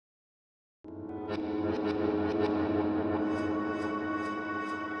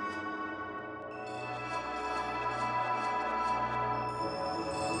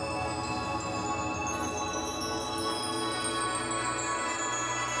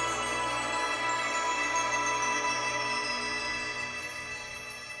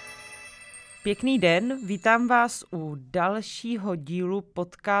Pěkný den, vítám vás u dalšího dílu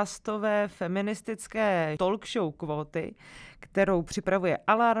podcastové feministické talk show Kvóty, kterou připravuje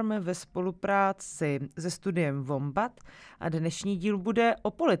Alarm ve spolupráci se studiem Wombat. A dnešní díl bude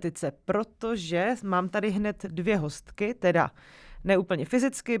o politice, protože mám tady hned dvě hostky, teda ne úplně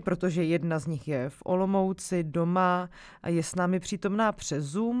fyzicky, protože jedna z nich je v Olomouci doma a je s námi přítomná přes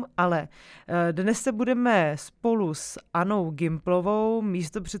Zoom, ale dnes se budeme spolu s Annou Gimplovou,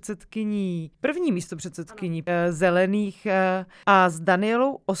 první místopředsedkyní Zelených a s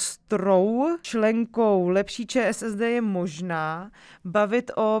Danielou Ostrou, členkou Lepší ČSSD je možná,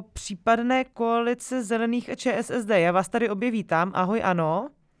 bavit o případné koalice Zelených a ČSSD. Já vás tady obě vítám. Ahoj, Ano.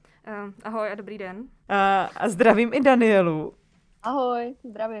 Ahoj a dobrý den. A zdravím i Danielu. Ahoj,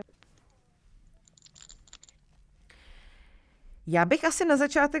 zdravím. Já bych asi na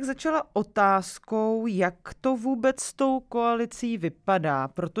začátek začala otázkou, jak to vůbec s tou koalicí vypadá,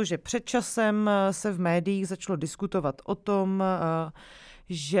 protože před časem se v médiích začalo diskutovat o tom,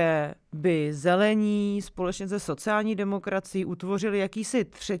 že by Zelení společně se sociální demokracií utvořili jakýsi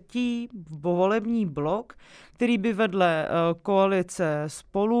třetí volební blok, který by vedle koalice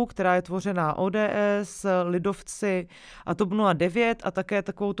Spolu, která je tvořená ODS, Lidovci a TOP 09 a také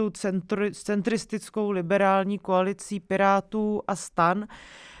takovou tou centristickou liberální koalicí Pirátů a STAN,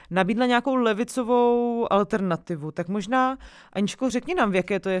 nabídla nějakou levicovou alternativu. Tak možná, Aničko, řekni nám, v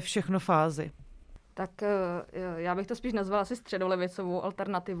jaké to je všechno fázi. Tak já bych to spíš nazvala asi středolevicovou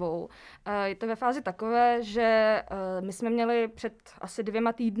alternativou. Je to ve fázi takové, že my jsme měli před asi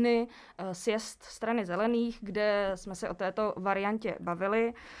 2 týdny sjezd strany Zelených, kde jsme se o této variantě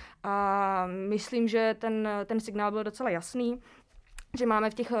bavili a myslím, že ten signál byl docela jasný, že máme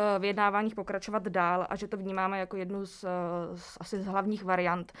v těch vyjednáváních pokračovat dál a že to vnímáme jako jednu z hlavních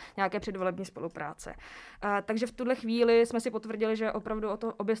variant nějaké předvolební spolupráce. Takže v tuhle chvíli jsme si potvrdili, že opravdu o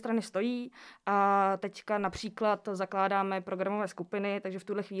to obě strany stojí a teďka například zakládáme programové skupiny, takže v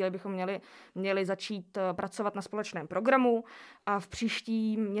tuhle chvíli bychom měli začít pracovat na společném programu a v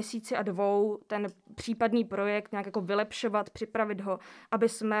příštím měsíci a 2 ten případný projekt nějak jako vylepšovat, připravit ho, aby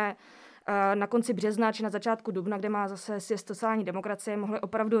jsme na konci března či na začátku dubna, kde má zase sjezd sociální demokracie, mohli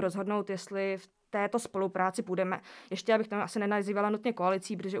opravdu rozhodnout, jestli v této spolupráci půjdeme. Ještě abych to asi nenazývala nutně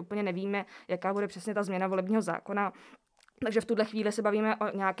koalicí, protože úplně nevíme, jaká bude přesně ta změna volebního zákona. Takže v tuhle chvíli se bavíme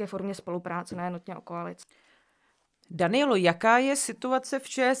o nějaké formě spolupráce, ne nutně o koalici. Danielo, jaká je situace v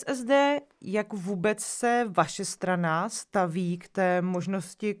ČSSD? Jak vůbec se vaše strana staví k té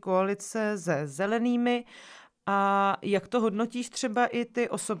možnosti koalice se Zelenými a jak to hodnotíš třeba i ty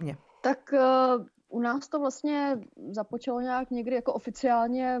osobně? Tak u nás to vlastně započalo nějak někdy jako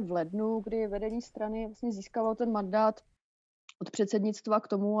oficiálně v lednu, kdy vedení strany vlastně získalo ten mandát od předsednictva k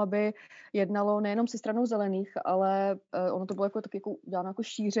tomu, aby jednalo nejenom se stranou Zelených, ale ono to bylo jako tak jako uděláno jako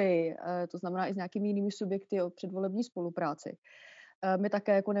šířeji, to znamená i s nějakými jinými subjekty o předvolební spolupráci. My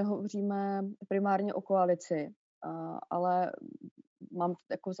také jako nehovoříme primárně o koalici, ale mám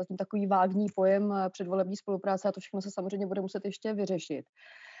jako zatím takový vágní pojem předvolební spolupráce a to všechno se samozřejmě bude muset ještě vyřešit.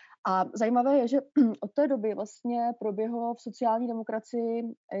 A zajímavé je, že od té doby vlastně proběhlo v sociální demokracii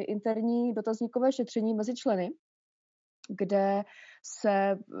interní dotazníkové šetření mezi členy, kde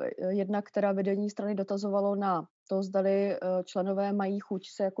se jednak teda vedení strany dotazovalo na to, zdali členové mají chuť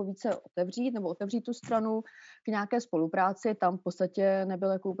se jako více otevřít nebo otevřít tu stranu k nějaké spolupráci. Tam v podstatě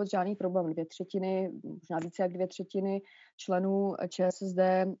nebyl jako vůbec žádný problém. 2/3, možná více jak 2/3 členů ČSSD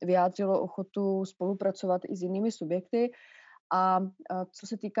vyjádřilo ochotu spolupracovat i s jinými subjekty. A co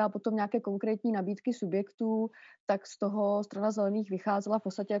se týká potom nějaké konkrétní nabídky subjektů, tak z toho strana Zelených vycházela v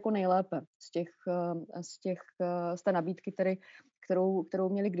podstatě jako nejlépe z té nabídky, kterou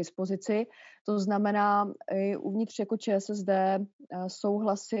měli k dispozici. To znamená, i uvnitř jako ČSSD jsou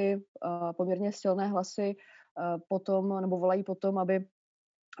hlasy, poměrně silné hlasy potom, nebo volají potom, aby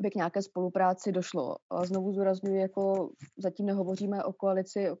k nějaké spolupráci došlo. Znovu zdůrazňuji, jako zatím nehovoříme o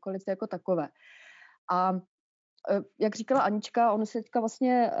koalici jako takové. A jak říkala Anička, oni se teďka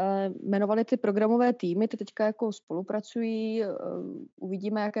vlastně jmenovali ty programové týmy, ty teďka jako spolupracují,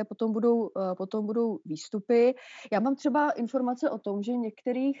 uvidíme, jaké potom budou výstupy. Já mám třeba informace o tom, že v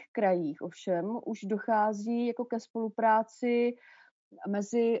některých krajích ovšem už dochází jako ke spolupráci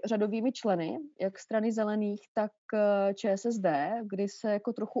mezi řadovými členy, jak strany Zelených, tak ČSSD, kdy se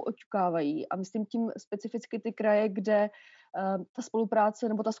jako trochu oťukávají a myslím tím specificky ty kraje, kde ta spolupráce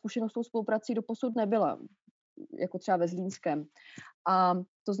nebo ta zkušenost s tou spoluprací doposud nebyla, jako třeba ve Zlínském. A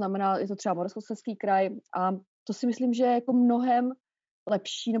to znamená, je to třeba Moravskoslezský kraj a to si myslím, že je jako mnohem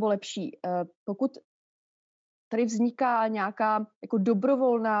lepší. Pokud tady vzniká nějaká jako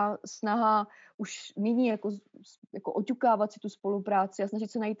dobrovolná snaha už nyní jako oťukávat si tu spolupráci a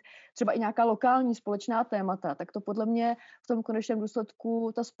snažit se najít třeba i nějaká lokální společná témata, tak to podle mě v tom konečném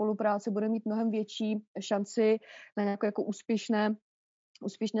důsledku ta spolupráce bude mít mnohem větší šanci na nějaké jako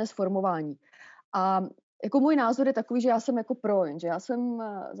úspěšné sformování. A jako můj názor je takový, že já jsem jako pro, jenže já jsem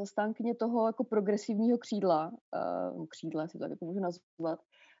zastánkyně toho jako progresivního křídla, si to tak jako můžu nazvat.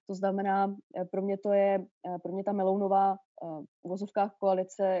 To znamená, pro mě ta Melounová v uvozovkách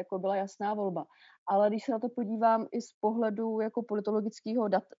koalice jako byla jasná volba. Ale když se na to podívám i z pohledu jako politologického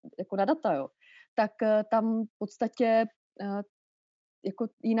jako na data, jo, tak tam v podstatě jako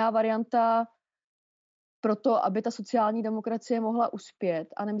jiná varianta pro to, aby ta sociální demokracie mohla uspět,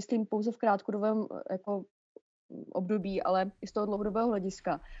 a nemyslím pouze v krátkodobém jako období, ale i z toho dlouhodobého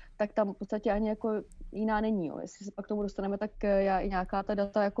hlediska, tak tam v podstatě ani jako jiná není. Jo. Jestli se pak k tomu dostaneme, tak já i nějaká ta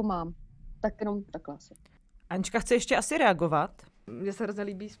data jako mám. Tak jenom takhle asi. Anička chce ještě asi reagovat? Mně se hrozně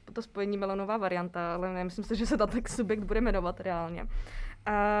líbí to spojení Melounová varianta, ale nemyslím si, že se tak subjekt bude jmenovat reálně.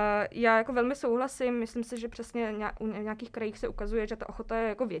 Já jako velmi souhlasím, myslím si, že přesně v nějakých krajích se ukazuje, že ta ochota je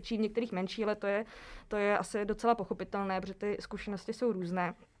jako větší, v některých menší, ale to je asi docela pochopitelné, protože ty zkušenosti jsou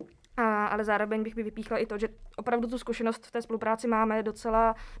různé. Ale zároveň bych vypíchla i to, že opravdu tu zkušenost v té spolupráci máme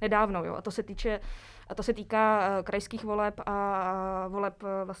docela nedávno, jo? A to se týká krajských voleb a voleb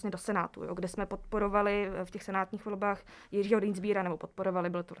vlastně do Senátu, jo? Kde jsme podporovali v těch senátních volbách Jiřího Dienstbiera, nebo podporovali,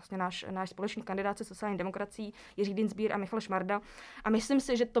 byl to vlastně náš společný kandidát se sociální demokracií, Jiří Dienstbier a Michal Šmarda. A myslím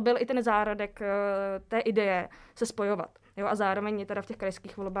si, že to byl i ten zárodek té ideje se spojovat. Jo, a zároveň teda v těch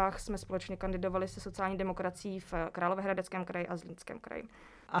krajských volbách jsme společně kandidovali se sociální demokracií v Královéhradeckém kraji a Zlínském kraji.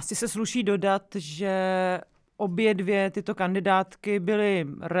 Asi se sluší dodat, že obě dvě tyto kandidátky byly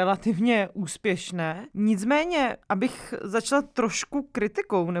relativně úspěšné. Nicméně, abych začala trošku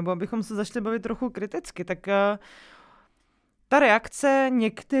kritikou, nebo abychom se začali bavit trochu kriticky, tak ta reakce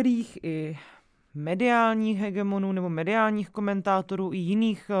některých i mediálních hegemonů nebo mediálních komentátorů i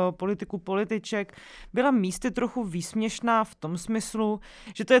jiných politiků, političek byla místy trochu výsměšná v tom smyslu,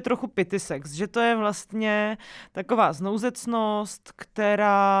 že to je trochu pity sex, že to je vlastně taková znouzecnost,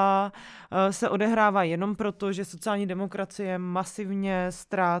 která se odehrává jenom proto, že sociální demokracie masivně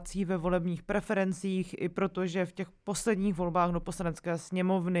ztrácí ve volebních preferencích, i protože v těch posledních volbách do Poslanecké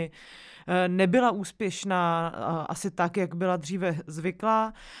sněmovny nebyla úspěšná asi tak, jak byla dříve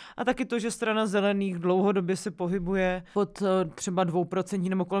zvyklá, a taky to, že strana zelených dlouhodobě se pohybuje pod třeba 2%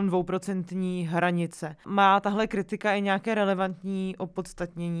 nebo kolem 2% hranice. Má tahle kritika i nějaké relevantní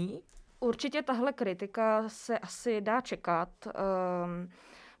opodstatnění? Určitě tahle kritika se asi dá čekat.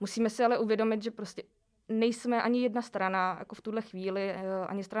 Musíme si ale uvědomit, že prostě nejsme ani jedna strana, jako v tuhle chvíli,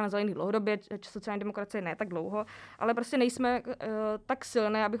 ani strana zelených dlouhodobě, sociální demokracie ne tak dlouho, ale prostě nejsme tak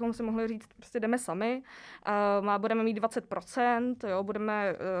silné, abychom si mohli říct, prostě jdeme sami, budeme mít 20%, jo,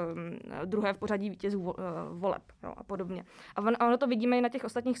 budeme druhé v pořadí vítězů voleb, jo, a podobně. A ono to vidíme i na těch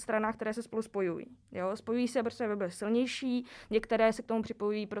ostatních stranách, které se spolu spojují. Jo. Spojují se, protože by byly silnější, některé se k tomu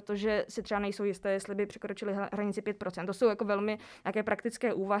připojují, protože si třeba nejsou jisté, jestli by překročili hranici 5%. To jsou jako velmi nějaké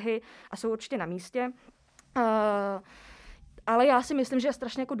praktické úvahy a jsou určitě na místě. Ale já si myslím, že je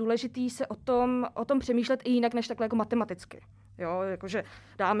strašně jako důležitý se o tom přemýšlet i jinak než takhle jako matematicky. Jo, jakože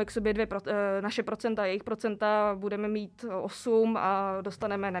dáme k sobě naše procenta, jejich procenta, budeme mít 8 a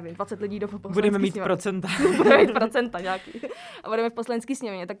dostaneme, nevím, 20 lidí do poslanecké Budeme mít sněmovny. procenta. Budeme mít procenta nějaký. A budeme v poslanecké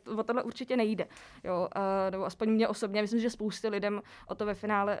sněmovně, tak o tohle určitě nejde. Jo, nebo aspoň mě osobně, myslím, že spoustě lidem o to ve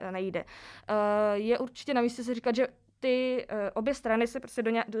finále nejde. Je určitě na místě se říkat, že ty obě strany se prostě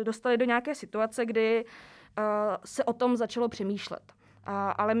dostaly do nějaké situace, kdy se o tom začalo přemýšlet.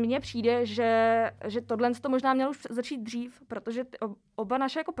 Ale mně přijde, že tohle to možná mělo už začít dřív, protože oba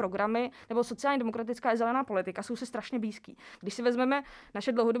naše jako programy, nebo sociálně demokratická i zelená politika, jsou si strašně blízký. Když si vezmeme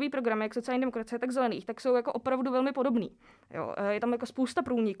naše dlouhodobé programy, jak sociální demokracie, tak zelených, tak jsou jako opravdu velmi podobný. Jo, je tam jako spousta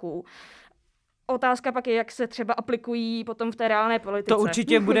průniků. Otázka pak je, jak se třeba aplikují potom v té reálné politice. To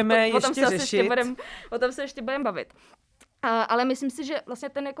určitě budeme ještě řešit. O tom se ještě budeme bavit. Ale myslím si, že vlastně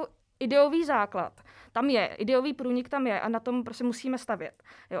ten jako ideový základ tam je, ideový průnik tam je a na tom prostě musíme stavět.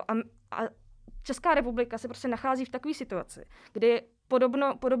 Jo? A Česká republika se prostě nachází v takové situaci, kdy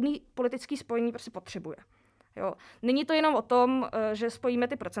podobný politický spojení prostě potřebuje. Jo. Není to jenom o tom, že spojíme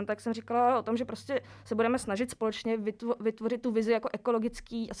ty procenta, jak jsem říkala, ale o tom, že prostě se budeme snažit společně vytvořit tu vizi jako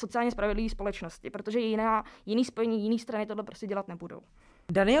ekologický a sociálně spravedlivý společnosti, protože jiný spojení, jiný strany tohle prostě dělat nebudou.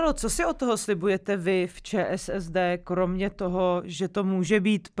 Danielo, co si od toho slibujete vy v ČSSD, kromě toho, že to může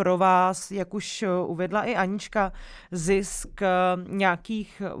být pro vás, jak už uvedla i Anička, zisk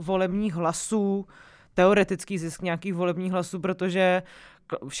nějakých volebních hlasů, teoretický zisk nějakých volebních hlasů, protože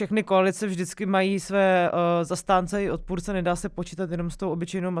všechny koalice vždycky mají své zastánce i odpůrce, nedá se počítat jenom s tou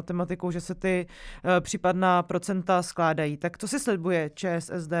obyčejnou matematikou, že se ty případná procenta skládají. Tak co si slibuje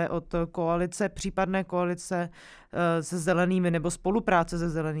ČSSD od koalice, případné koalice se zelenými nebo spolupráce se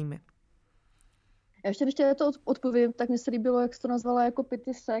zelenými? Já ještě když to odpovím, tak mi se líbilo, jak jsi to nazvala jako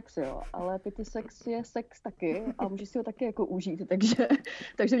pity sex, jo. Ale pity sex je sex taky a můžeš si ho taky jako užít,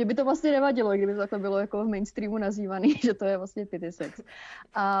 takže mě by to vlastně nevadilo, kdyby to takhle bylo jako v mainstreamu nazývaný, že to je vlastně pity sex.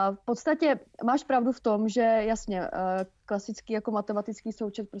 A v podstatě máš pravdu v tom, že jasně, klasický jako matematický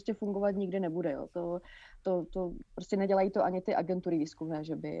součet prostě fungovat nikdy nebude, jo. To prostě nedělají to ani ty agentury výzkumné,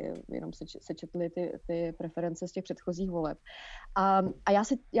 že by jenom sečetly ty preference z těch předchozích voleb. A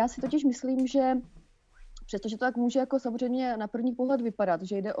já si totiž myslím, že přestože to tak může jako samozřejmě na první pohled vypadat,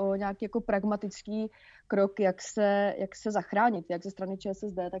 že jde o nějaký jako pragmatický krok, jak se zachránit, jak ze strany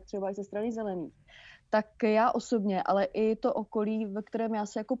ČSSD, tak třeba i ze strany zelených. Tak já osobně, ale i to okolí, ve kterém já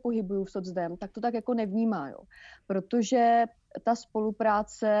se jako pohybuju v socdem, tak to tak jako nevnímá, jo. Protože ta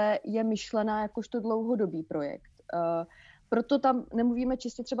spolupráce je myšlená jakožto dlouhodobý projekt. Proto tam nemluvíme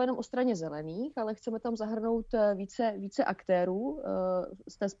čistě třeba jenom o straně zelených, ale chceme tam zahrnout více aktérů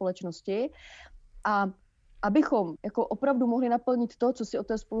z té společnosti. A abychom jako opravdu mohli naplnit to, co si o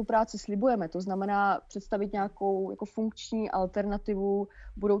té spolupráci slibujeme, to znamená představit nějakou jako funkční alternativu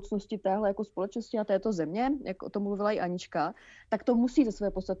budoucnosti téhle jako společnosti a této země, jak o tom mluvila i Anička, tak to musí ze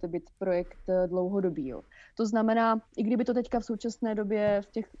své podstaty být projekt dlouhodobý. Jo. To znamená, i kdyby to teďka v současné době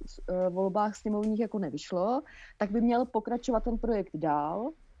v těch volbách sněmovních jako nevyšlo, tak by měl pokračovat ten projekt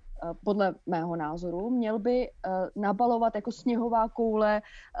dál. Podle mého názoru, měl by nabalovat jako sněhová koule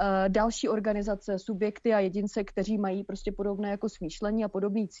další organizace, subjekty a jedince, kteří mají prostě podobné jako smýšlení a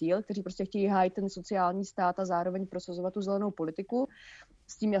podobný cíl, kteří prostě chtějí hájit ten sociální stát a zároveň prosazovat tu zelenou politiku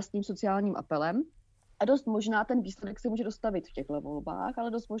s tím jasným sociálním apelem. A dost možná ten výsledek se může dostavit v těchto volbách,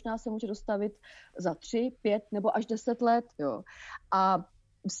 ale dost možná se může dostavit za 3, 5 nebo až 10 let. Jo. A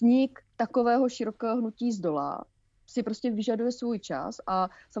vznik takového širokého hnutí zdola si prostě vyžaduje svůj čas a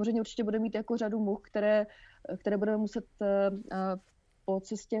samozřejmě určitě bude mít jako řadu much, které budeme muset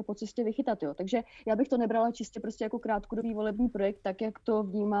po cestě vychytat. Jo. Takže já bych to nebrala čistě prostě jako krátkodobý volební projekt, tak jak to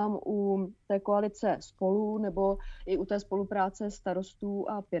vnímám u té koalice Spolu nebo i u té spolupráce Starostů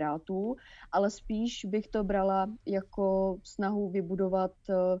a Pirátů, ale spíš bych to brala jako snahu vybudovat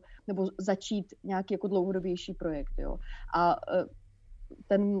nebo začít nějaký jako dlouhodobější projekt. Jo. A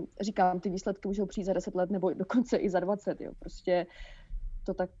říkám, ty výsledky můžou přijít za 10 let nebo dokonce i za 20. Jo. Prostě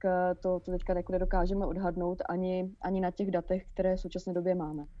to teďka jako nedokážeme odhadnout ani na těch datech, které v současné době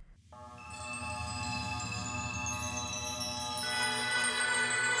máme.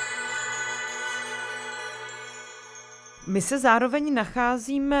 My se zároveň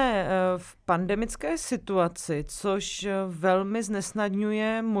nacházíme v pandemické situaci, což velmi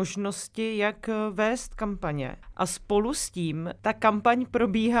znesnadňuje možnosti, jak vést kampaně. A spolu s tím ta kampaň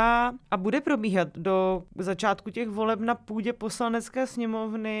probíhá a bude probíhat do začátku těch voleb na půdě Poslanecké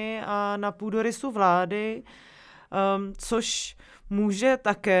sněmovny a na půdorysu vlády, což může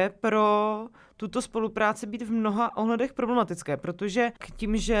také pro tuto spolupráci být v mnoha ohledech problematické, protože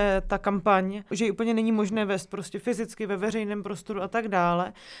tím, že ta kampaň, že ji úplně není možné vést prostě fyzicky ve veřejném prostoru a tak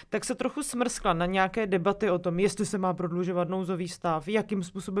dále, tak se trochu smrskla na nějaké debaty o tom, jestli se má prodlužovat nouzový stav, jakým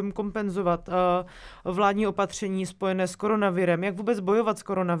způsobem kompenzovat vládní opatření spojené s koronavirem, jak vůbec bojovat s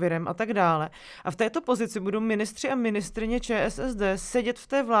koronavirem a tak dále. A v této pozici budou ministři a ministryně ČSSD sedět v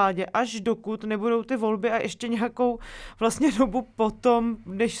té vládě, až dokud nebudou ty volby a ještě nějakou vlastně dobu potom,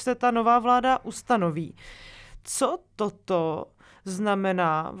 než se ta nová vláda ustanoví. Co toto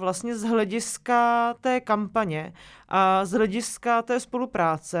znamená vlastně z hlediska té kampaně a z hlediska té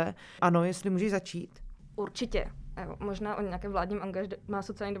spolupráce? Ano, jestli můžeš začít? Určitě. Možná o nějakém vládním angažmá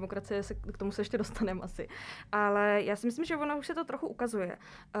sociální demokracie, k tomu se ještě dostaneme asi. Ale já si myslím, že ono už se to trochu ukazuje.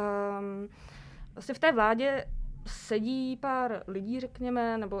 Asi v té vládě sedí pár lidí,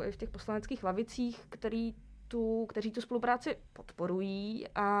 řekněme, nebo i v těch poslaneckých lavicích, kteří tu spolupráci podporují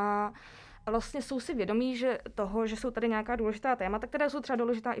a vlastně jsou si vědomí, že jsou tady nějaká důležitá témata, která jsou třeba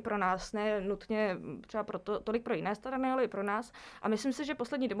důležitá i pro nás, ne nutně třeba tolik pro jiné strany, ale i pro nás. A myslím si, že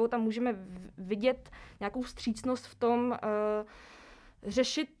poslední dobou tam můžeme vidět nějakou vstřícnost v tom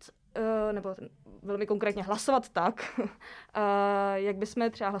řešit nebo velmi konkrétně hlasovat tak, jak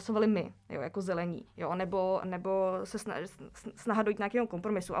bychom třeba hlasovali my, jo, jako zelení, jo, nebo se snaha dojít nějakého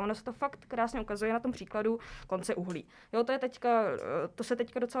kompromisu. A ono se to fakt krásně ukazuje na tom příkladu konce uhlí. Jo, to se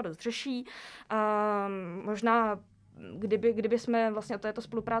teďka docela dost řeší. Možná kdyby jsme vlastně o této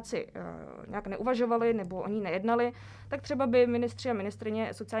spolupráci nějak neuvažovali nebo o ní nejednali, tak třeba by ministři a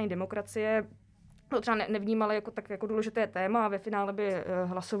ministryně sociální demokracie to třeba nevnímali jako tak jako důležité téma a ve finále by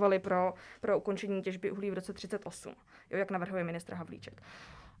hlasovali pro ukončení těžby uhlí v roce 38, jo, jak navrhuje ministr Havlíček.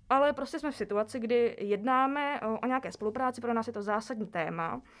 Ale prostě jsme v situaci, kdy jednáme o nějaké spolupráci, pro nás je to zásadní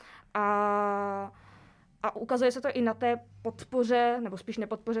téma a ukazuje se to i na té podpoře, nebo spíš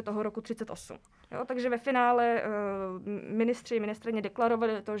nepodpoře toho roku 38. Jo, takže ve finále ministryně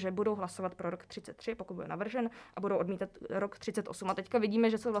deklarovali to, že budou hlasovat pro rok 33, pokud bude navržen, a budou odmítat rok 38. A teďka vidíme,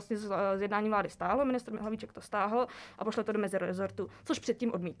 že se vlastně z jednání vlády stáhlo, ministr Havlíček to stáhl a pošle to do mezirezortu, což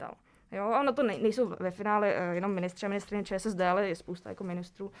předtím odmítal. Jo, a na to nejsou ve finále jenom ministři a ministryně ČSSD, ale je spousta jako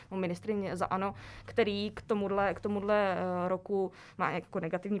ministrů, ministryně za ANO, který k tomuhle roku má jako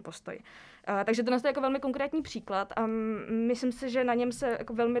negativní postoj. Takže to je jako velmi konkrétní příklad a myslím si, že na něm se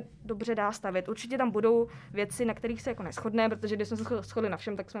jako velmi dobře dá stavět. Určitě tam budou věci, na kterých se jako neshodne, protože když jsme se shodli na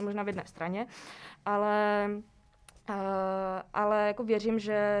všem, tak jsme možná v jedné straně, ale jako věřím,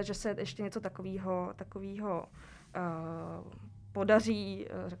 že se ještě něco takového podaří,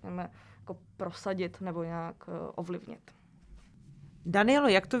 řekněme, jako prosadit nebo nějak ovlivnit. Danielo,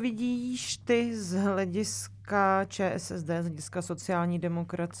 jak to vidíš ty z hlediska ČSSD, z hlediska sociální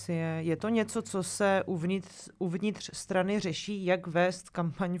demokracie? Je to něco, co se uvnitř strany řeší, jak vést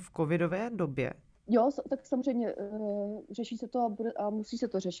kampaň v covidové době? Jo, tak samozřejmě řeší se to a musí se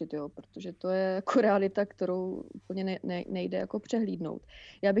to řešit, jo, protože to je jako realita, kterou úplně nejde jako přehlídnout.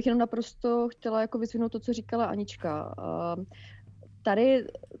 Já bych jenom naprosto chtěla jako vyzvihnout to, co říkala Anička. Tady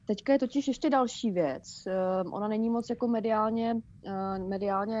teďka je totiž ještě další věc. Ona není moc jako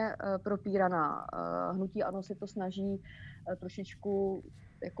mediálně propíraná. Hnutí ANO si to snaží trošičku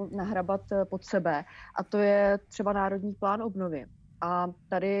jako nahrabat pod sebe. A to je třeba Národní plán obnovy. A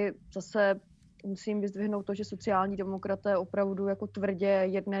tady zase musím vyzdvihnout to, že sociální demokraté opravdu jako tvrdě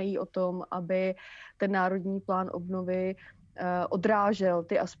jednají o tom, aby ten Národní plán obnovy odrážel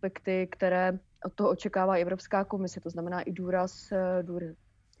ty aspekty, které od toho očekává Evropská komise, to znamená i důraz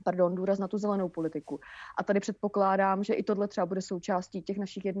na tu zelenou politiku. A tady předpokládám, že i tohle třeba bude součástí těch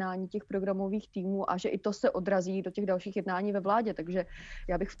našich jednání, těch programových týmů a že i to se odrazí do těch dalších jednání ve vládě. Takže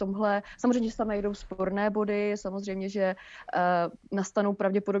já bych v tomhle, samozřejmě, že se tam najdou sporné body, samozřejmě, že nastanou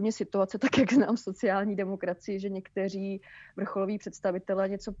pravděpodobně situace, tak jak znám sociální demokracii, že někteří vrcholoví představitelé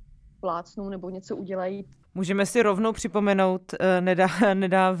něco plácnou nebo něco udělají. Můžeme si rovnou připomenout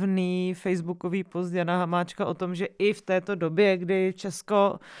nedávný facebookový post Jana Hamáčka o tom, že i v této době, kdy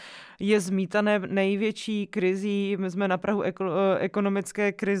Česko je zmítané největší krizí, my jsme na prahu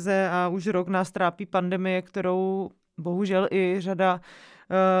ekonomické krize a už rok nás trápí pandemie, kterou bohužel i řada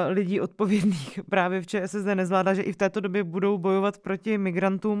lidí odpovědných právě v ČSSD nezvládá, že i v této době budou bojovat proti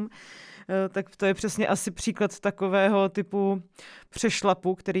migrantům. Tak to je přesně asi příklad takového typu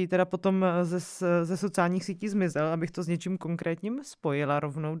přešlapu, který teda potom ze sociálních sítí zmizel, abych to s něčím konkrétním spojila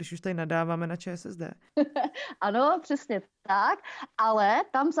rovnou, když už tady nadáváme na ČSSD. Ano, přesně tak, ale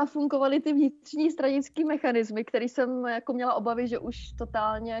tam zafunkovaly ty vnitřní stranické mechanismy, které jsem jako měla obavy, že už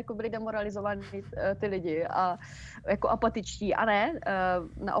totálně jako byly demoralizovaní ty lidi a jako apatičtí. A ne,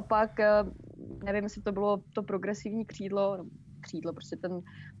 naopak, nevím, jestli to bylo to progresivní křídlo, prostě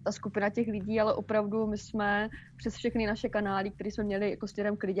ta skupina těch lidí, ale opravdu my jsme přes všechny naše kanály, které jsme měli jako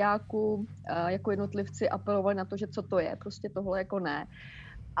směrem k liďáku, jako jednotlivci apelovali na to, že co to je, prostě tohle jako ne.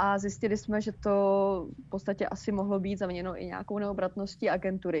 A zjistili jsme, že to v podstatě asi mohlo být zaměněno i nějakou neobratností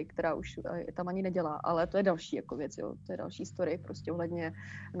agentury, která už tam ani nedělá, ale to je další jako věc, jo. To je další story, prostě ohledně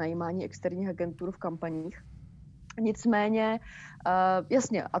najímání externích agentur v kampaních. Nicméně,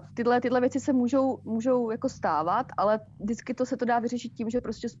 jasně, a tyhle věci se můžou jako stávat, ale vždycky se to dá vyřešit tím, že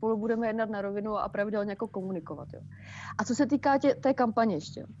prostě spolu budeme jednat na rovinu a pravidelně jako komunikovat. Jo. A co se týká té kampaně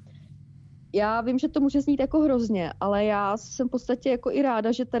ještě, já vím, že to může znít jako hrozně, ale já jsem v podstatě jako i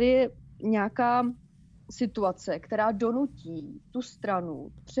ráda, že tady je nějaká situace, která donutí tu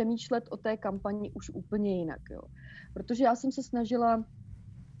stranu přemýšlet o té kampani už úplně jinak. Jo. Protože já jsem se snažila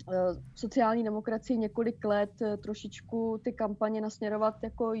sociální demokracii několik let trošičku ty kampaně nasměrovat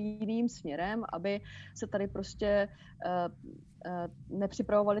jako jiným směrem, aby se tady prostě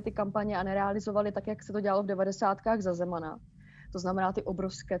nepřipravovaly ty kampaně a nerealizovaly tak, jak se to dělalo v 90kách za Zemana. To znamená ty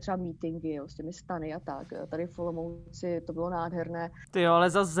obrovské třeba meetingy, jo, s těmi stany a tak. Tady v Olomouci to bylo nádherné. Ty jo, ale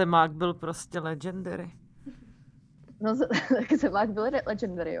za Zemák byl prostě legendary. No, tak Zemák byl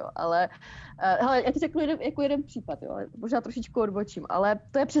legendary, jo, ale já ti řeknu jeden případ, jo, možná trošičku odbočím, ale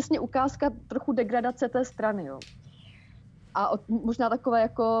to je přesně ukázka trochu degradace té strany, jo. A možná takové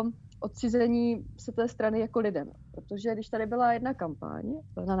jako odcizení se té strany jako lidem, protože když tady byla jedna kampaň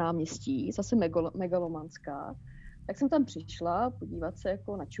na náměstí, zase megalomanská, tak jsem tam přišla podívat se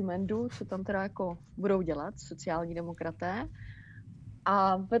jako na čumendu, co tam teda jako budou dělat sociální demokraté.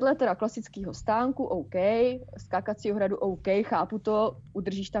 A vedle teda klasického stánku, OK, skákacího hradu, OK, chápu to,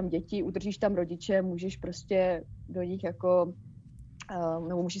 udržíš tam děti, udržíš tam rodiče, můžeš prostě do nich jako,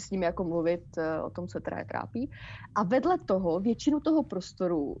 nebo můžeš s nimi jako mluvit o tom, co teda je trápí. A vedle toho většinu toho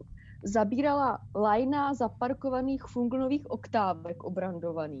prostoru zabírala lajna zaparkovaných fungonových oktávek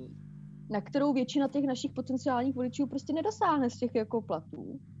obrandovaných, na kterou většina těch našich potenciálních voličů prostě nedosáhne z těch jako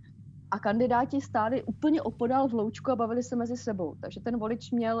platů. A kandidáti stáli úplně opodál v loučku a bavili se mezi sebou. Takže ten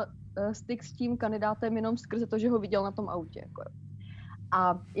volič měl styk s tím kandidátem jenom skrze to, že ho viděl na tom autě. Jako.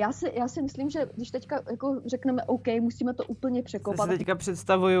 A já si myslím, že když teďka jako řekneme OK, musíme to úplně překopat. Já si teďka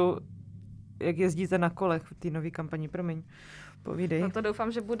představuju, jak jezdíte na kolech v té nové kampani. Promiň, povídej. No to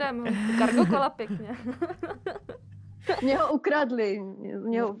doufám, že budeme. Cargo kola pěkně. Mě ho ukradli,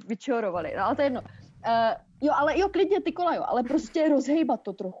 mě ho vyčorovali, no ale to je jedno. Jo, klidně ty kola, jo, ale prostě rozhejbat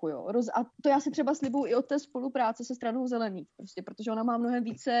to trochu, jo. A to já si třeba slibuju i od té spolupráce se Stranou zelených, prostě, protože ona má mnohem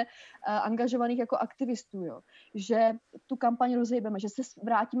více angažovaných jako aktivistů, jo. Že tu kampaň rozhejbeme, že se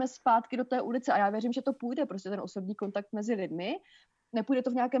vrátíme zpátky do té ulice a já věřím, že to půjde, prostě ten osobní kontakt mezi lidmi. Nepůjde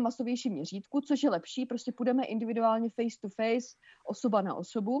to v nějakém masovějším měřítku, což je lepší, prostě půjdeme individuálně face to face, osoba na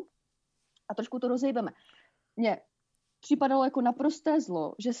osobu a trošku to rozhejbeme. Mně připadalo jako naprosté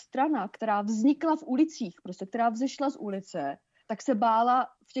zlo, že strana, která vznikla v ulicích, prostě která vzešla z ulice, tak se bála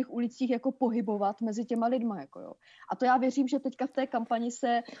v těch ulicích jako pohybovat mezi těma lidma. Jako jo. A to já věřím, že teďka v té kampani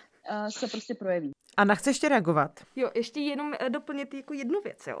se prostě projeví. Anna, chceš ještě reagovat? Jo, ještě jenom doplnit jako jednu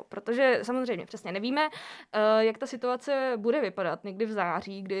věc, jo, protože samozřejmě přesně nevíme, jak ta situace bude vypadat někdy v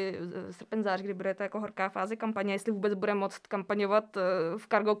září, srpen září, kdy bude to jako horká fáze kampaně, jestli vůbec bude moct kampaňovat v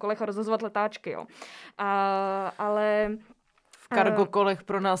cargo kolech a rozhazovat letáčky, jo. Ale v cargo kolech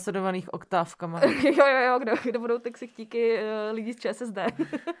pro následovaných oktávkama. Jo, kdo budou ty ksichtíky lidí z ČSSD.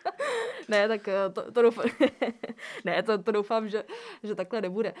 Ne, tak to doufám, ne, to doufám, že takhle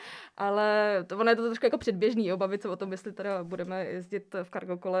nebude. Ale ono je to trošku jako předběžný, bavit se o tom, jestli teda budeme jezdit v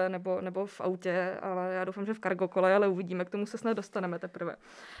cargo kole nebo v autě, ale já doufám, že v cargo kole, ale uvidíme, k tomu se snad dostaneme teprve.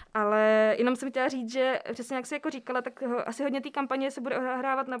 Ale jenom jsem chtěla říct, že přesně jak jsi jako říkala, tak asi hodně té kampaně se bude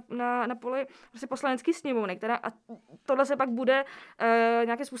ohrávat na poli prostě poslanecké sněmovny, která a tohle se pak bude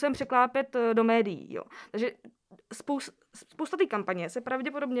nějakým způsobem překlápět do médií. Jo. Takže spousta té kampaně se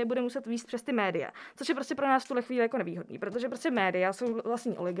pravděpodobně bude muset vést přes ty média, což je prostě pro nás v tuhle chvíli jako nevýhodný, protože prostě média jsou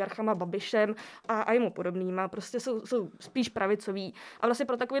vlastně oligarchama, Babišem a jemu podobnýma, prostě jsou spíš pravicoví a vlastně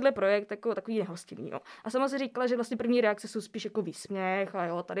pro takovýhle projekt jako takový nehostinný. Jo. A sama si říkala, že vlastně první reakce jsou spíš jako výsměch a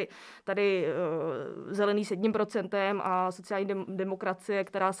jo, tady zelený s 1% a sociální demokracie,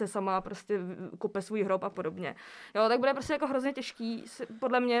 která se sama prostě kope svůj hrob a podobně. Jo, tak bude prostě jako hrozně těžký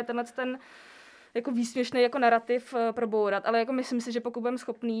podle mě ten jako výsměšný jako narrativ probourat, ale jako myslím si, že pokud budeme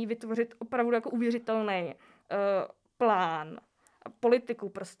schopný vytvořit opravdu jako uvěřitelný plán a politiku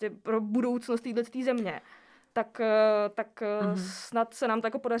prostě pro budoucnost této země, tak snad se nám to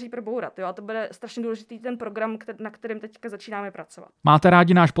jako podaří probourat. Jo? A to bude strašně důležitý ten program, na kterém teďka začínáme pracovat. Máte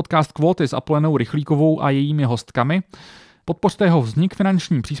rádi náš podcast Kvóty s Apolenou Rychlíkovou a jejími hostkami? Podpořte jeho vznik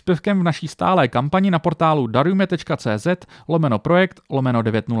finančním příspěvkem v naší stálé kampani na portálu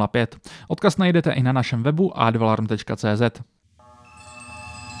darujme.cz/projekt/905. Odkaz najdete i na našem webu advalarm.cz.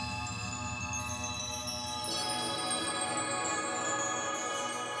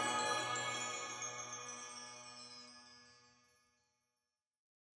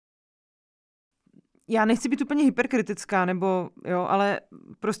 Já nechci být úplně hyperkritická, ale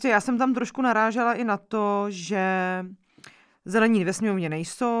prostě já jsem tam trošku narážela i na to, že zelení ve sněmovně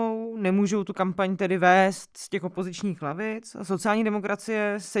nejsou, nemůžou tu kampaň tedy vést z těch opozičních lavic a sociální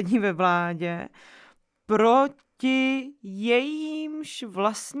demokracie sedí ve vládě proti jejímž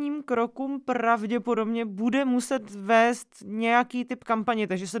vlastním krokům pravděpodobně bude muset vést nějaký typ kampaně,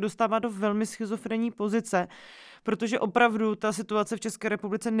 takže se dostává do velmi schizofrenní pozice, protože opravdu ta situace v České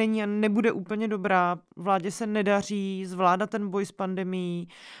republice není a nebude úplně dobrá. Vládě se nedaří zvládat ten boj s pandemií,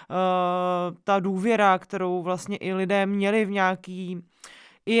 ta důvěra, kterou vlastně i lidé měli v nějaký,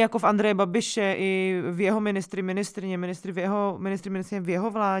 i jako v Andreje Babiše, i v jeho ministryně v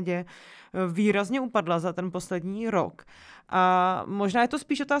jeho vládě, výrazně upadla za ten poslední rok. A možná je to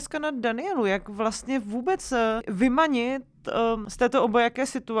spíš otázka na Danielu, jak vlastně vůbec vymanit z této obojaké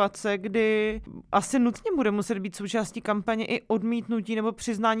situace, kdy asi nutně bude muset být součástí kampaně i odmítnutí nebo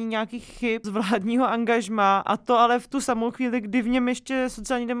přiznání nějakých chyb z vládního angažmá, a to ale v tu samou chvíli, kdy v něm ještě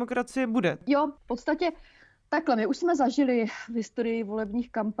sociální demokracie bude. Jo, v podstatě takhle, my už jsme zažili v historii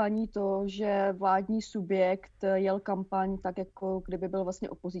volebních kampaní to, že vládní subjekt jel kampaň tak, jako kdyby byl vlastně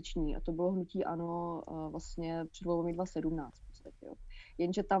opoziční. A to bylo hnutí ANO vlastně před volbami 2017. V podstatě, jo.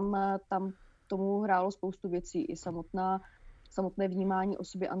 Jenže tam tomu hrálo spoustu věcí. I samotná samotné vnímání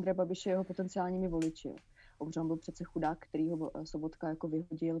osoby Andreje Babiše jeho potenciálními voliči. On byl přece chudák, který ho Sobotka jako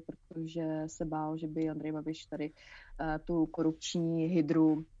vyhodil, protože se bál, že by Andrej Babiš tady tu korupční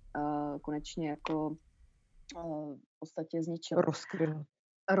hydru konečně jako v podstatě zničil.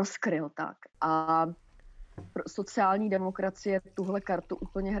 Rozkryl, tak. A sociální demokracie tuhle kartu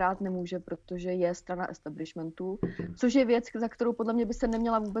úplně hrát nemůže, protože je strana establishmentu, což je věc, za kterou podle mě by se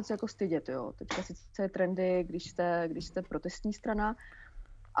neměla vůbec jako stydět. Jo. Teďka sice je trendy, když jste protestní strana,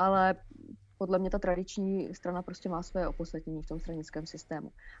 ale podle mě ta tradiční strana prostě má své opodstatnění v tom stranickém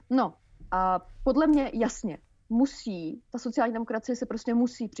systému. No a podle mě jasně ta sociální demokracie se prostě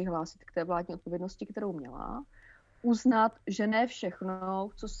musí přihlásit k té vládní odpovědnosti, kterou měla, uznat, že ne všechno,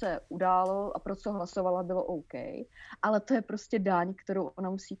 co se událo a pro co hlasovala, bylo OK, ale to je prostě daň, kterou ona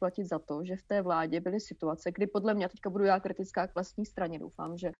musí platit za to, že v té vládě byly situace, kdy podle mě, teďka budu já kritická k vlastní straně,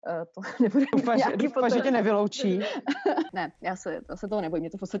 doufám, že to nebude Doufám, že tě nevyloučí. Ne, já se toho nebojím, mě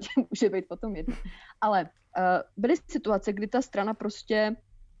to v podstatě může být potom jedno. Ale byly situace, kdy ta strana prostě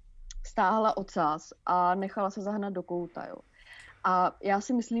stáhla ocas a nechala se zahnat do kouta. Jo. A já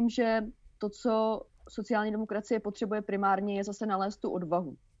si myslím, že to, co sociální demokracie potřebuje primárně, je zase nalézt tu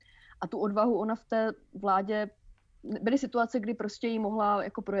odvahu. A tu odvahu ona v té vládě, byly situace, kdy prostě jí mohla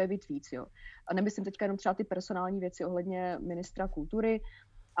jako projevit víc. Jo. A nemyslím teďka jenom třeba ty personální věci ohledně ministra kultury,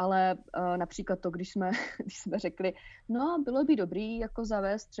 ale například to, když jsme řekli, no bylo by dobrý jako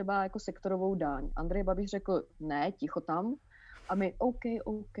zavést třeba jako sektorovou daň. Andrej Babiš řekl, ne, ticho tam. A my,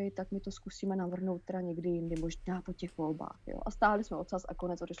 OK, tak my to zkusíme navrhnout teda někdy jindy, možná po těch volbách. Jo. A stáhli jsme ocas a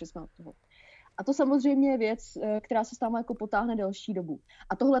konec odešli jsme od toho. A to samozřejmě je věc, která se stává jako potáhne delší dobu.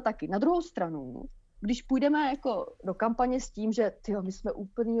 A tohle taky. Na druhou stranu, když půjdeme jako do kampaně s tím, že my jsme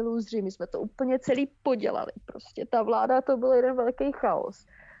úplní lůzři, my jsme to úplně celý podělali, prostě ta vláda to byl jeden velký chaos,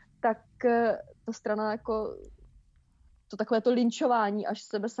 tak ta strana jako to takové to linčování až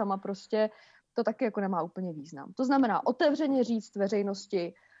sebe sama prostě, to taky jako nemá úplně význam. To znamená otevřeně říct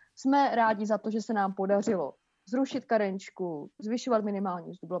veřejnosti, jsme rádi za to, že se nám podařilo zrušit karenčku, zvyšovat minimální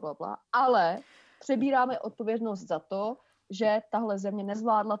mzdu, blablabla, ale přebíráme odpovědnost za to, že tahle země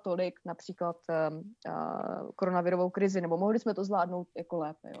nezvládla tolik například koronavirovou krizi, nebo mohli jsme to zvládnout jako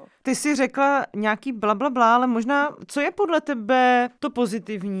lépe. Jo. Ty jsi řekla nějaký blablabla, ale možná, co je podle tebe to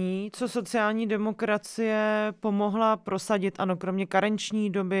pozitivní, co sociální demokracie pomohla prosadit, ano, kromě karenční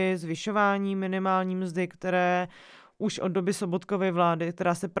doby, zvyšování minimální mzdy, které už od doby Sobotkovy vlády,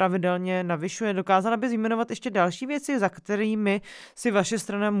 která se pravidelně navyšuje. Dokázala bys jmenovat ještě další věci, za kterými si vaše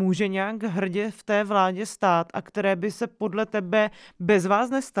strana může nějak hrdě v té vládě stát a které by se podle tebe bez vás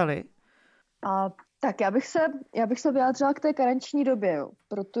nestaly? Tak já bych se vyjádřila k té karenční době, jo,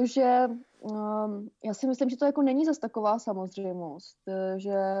 protože já si myslím, že to jako není zas taková samozřejmost,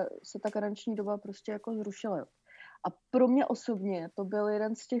 že se ta karenční doba prostě jako zrušila. Jo. A pro mě osobně to byl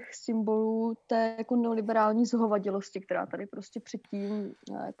jeden z těch symbolů té jako neoliberální zhovadilosti, která tady prostě předtím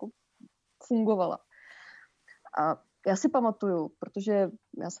jako fungovala. A já si pamatuju, protože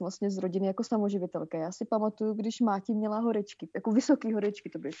já jsem vlastně z rodiny jako samoživitelka, já si pamatuju, když máti měla horečky, jako vysoký horečky,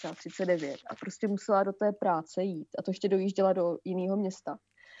 to byly třeba 39 a prostě musela do té práce jít a to ještě dojížděla do jiného města.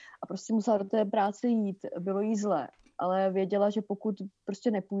 A prostě musela do té práce jít, bylo jí zlé, ale věděla, že pokud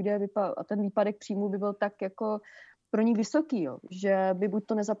prostě nepůjde a ten výpadek příjmu by byl tak jako pro ní vysoký, jo, že by buď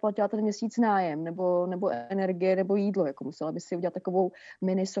to nezaplatila ten měsíc nájem, nebo energie, nebo jídlo, jako musela by si udělat takovou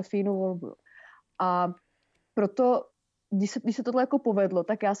mini Sofínu volbu. A proto, když se tohle jako povedlo,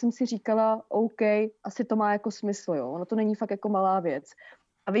 tak já jsem si říkala, OK, asi to má jako smysl, jo, ono to není fakt jako malá věc.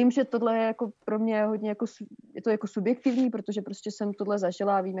 A vím, že tohle je jako pro mě hodně jako, je to jako subjektivní, protože prostě jsem tohle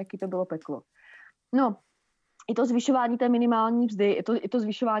zažila a vím, jaký to bylo peklo. No, i to zvyšování té minimální mzdy, i to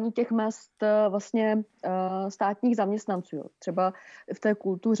zvyšování těch mezd vlastně státních zaměstnanců. Jo. Třeba v té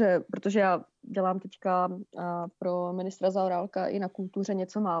kultuře, protože já dělám teďka pro ministra Zaorálka i na kultuře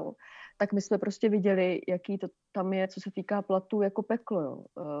něco málo, tak my jsme prostě viděli, jaký to tam je, co se týká platů, jako peklo, jo.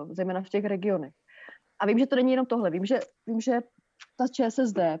 Zejména v těch regionech. A vím, že to není jenom tohle. Vím, že ta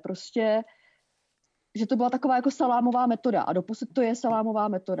ČSSD prostě, že to byla taková jako salámová metoda a doposud to je salámová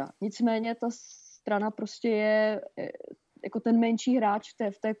metoda. Nicméně ta strana prostě je jako ten menší hráč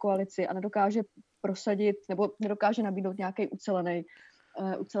v té koalici a nedokáže prosadit nebo nedokáže nabídnout nějaký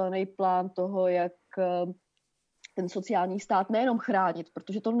ucelený plán toho, jak ten sociální stát nejenom chránit,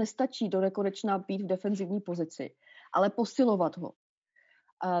 protože to nestačí do nekonečna být v defenzivní pozici, ale posilovat ho.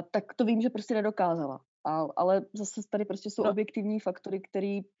 Tak to vím, že prostě nedokázala. Ale zase tady prostě jsou objektivní faktory,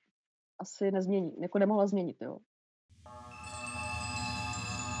 které asi nezmění, jako nemohla změnit, jo.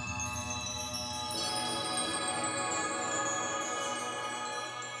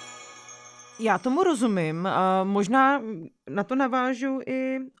 Já tomu rozumím. A možná na to navážu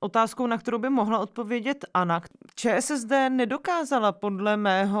i otázkou, na kterou by mohla odpovědět Anna. ČSSD nedokázala podle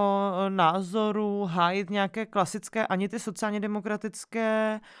mého názoru hájit nějaké klasické ani ty sociálně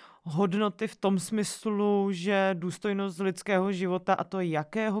demokratické hodnoty v tom smyslu, že důstojnost lidského života, a to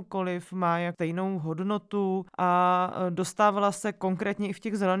jakéhokoliv, má jak stejnou hodnotu a dostávala se konkrétně i v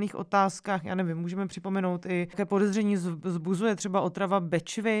těch zelených otázkách, já nevím, můžeme připomenout i jaké podezření zbuzuje třeba otrava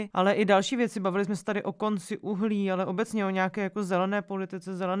Bečvy, ale i další věci. Bavili jsme se tady o konci uhlí, ale obecně o nějaké jako zelené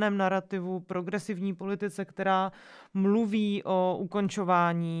politice, zeleném narrativu, progresivní politice, která mluví o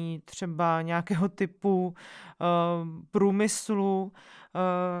ukončování třeba nějakého typu průmyslu,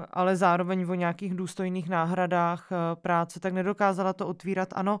 ale zároveň o nějakých důstojných náhradách práce, tak nedokázala to otvírat.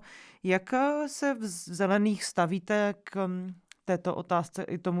 Ano, jak se v zelených stavíte k této otázce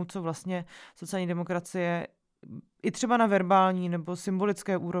i tomu, co vlastně sociální demokracie i třeba na verbální nebo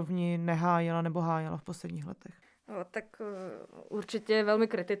symbolické úrovni nehájila nebo hájila v posledních letech? No, tak určitě velmi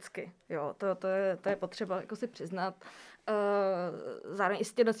kriticky. Jo, to je potřeba jako si přiznat. Zároveň i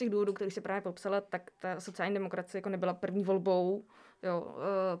z těch důvodů, který si právě popsala, tak ta sociální demokracie jako nebyla první volbou, jo,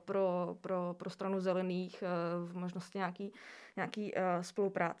 pro stranu zelených v možnosti nějaký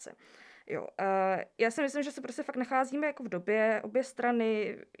spolupráce. Jo, já si myslím, že se prostě fakt nacházíme jako v době obě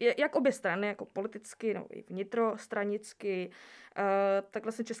strany, jako politicky, nebo i vnitrostranicky, tak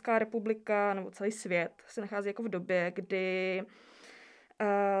vlastně Česká republika nebo celý svět se nachází jako v době, kdy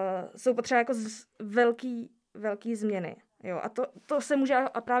jsou potřeba jako velký změny. Jo, a to se může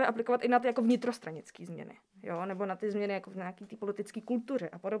právě aplikovat i na ty jako vnitrostranické změny, jo, nebo na ty změny jako v nějaké té politické kultuře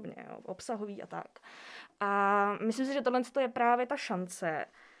a podobně, jo, obsahový a tak. A myslím si, že tohle je právě ta šance,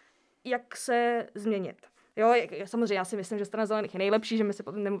 jak se změnit. Jo, samozřejmě já si myslím, že strana zelených je nejlepší, že my se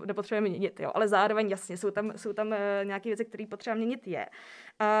nepotřebujeme měnit, jo, ale zároveň jasně jsou tam nějaké věci, které potřeba měnit je.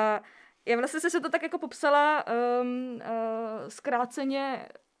 A já vlastně se to tak jako popsala zkráceně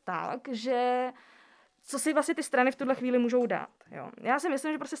tak, že co si vlastně ty strany v tuhle chvíli můžou dát. Jo. Já si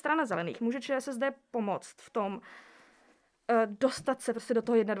myslím, že prostě strana zelených může ČSSD pomoct v tom dostat se prostě do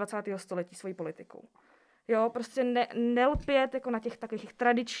toho 21. století svojí politikou. Jo, prostě nelpět jako na těch takových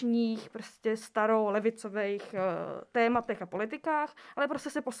tradičních, prostě starolevicových tématech a politikách, ale prostě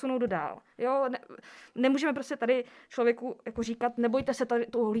se posunout dál. Jo, nemůžeme prostě tady člověku jako říkat, nebojte se,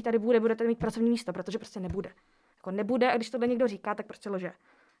 to uhlí tady budete mít pracovní místo, protože prostě nebude. Jako nebude, a když tohle někdo říká, tak prostě lže.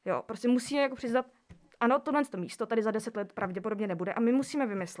 Jo, prostě musíme jako přiznat, ano, tohle místo tady za 10 let pravděpodobně nebude a my musíme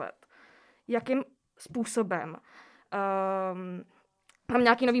vymyslet, jakým způsobem tam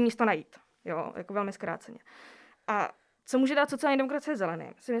nějaký nový místo najít. Jo, jako velmi zkráceně. A co může dát sociální demokracie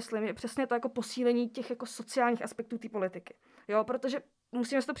zeleným, si myslím, je přesně to jako posílení těch jako sociálních aspektů té politiky. Jo, protože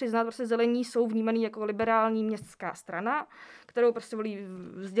musíme si to přiznat, prostě zelení jsou vnímaný jako liberální městská strana, kterou prostě volí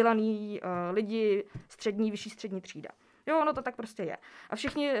vzdělaný lidi, vyšší střední třída. Jo, no to tak prostě je. A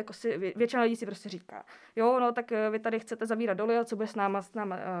všichni, jako většina lidí si prostě říká, jo, no tak vy tady chcete zavírat doly, a co bude s náma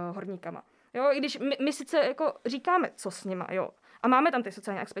horníkama. Jo, i když my sice jako říkáme, co s nima, jo, a máme tam ty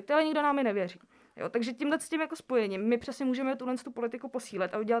sociální aspekty, ale nikdo nám je nevěří. Jo, takže tímhle s tím jako spojením my přesně můžeme tu politiku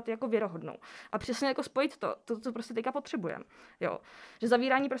posílit a udělat jako věrohodnou. A přesně jako spojit to, co prostě teďka potřebujeme. Jo, že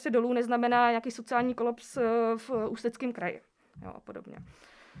zavírání prostě dolů neznamená nějaký sociální kolaps v Ústeckém kraji. Jo, a podobně.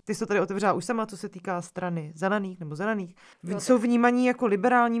 Ty jsi to tady otevřela už sama, co se týká strany zelených nebo zelených. Jsou vnímaní jako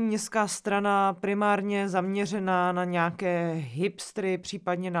liberální městská strana, primárně zaměřená na nějaké hipstry,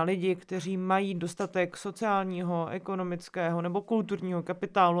 případně na lidi, kteří mají dostatek sociálního, ekonomického nebo kulturního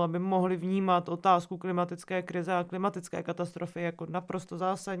kapitálu, aby mohli vnímat otázku klimatické krize a klimatické katastrofy jako naprosto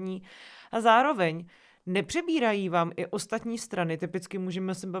zásadní. A zároveň nepřebírají vám i ostatní strany? Typicky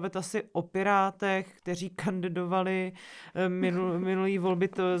můžeme se bavit asi o Pirátech, kteří kandidovali minulý volby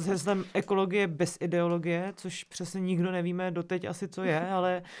s heslem ekologie bez ideologie, což přesně nikdo nevíme doteď asi, co je,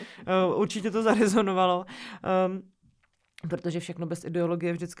 ale určitě to zarezonovalo. Protože všechno bez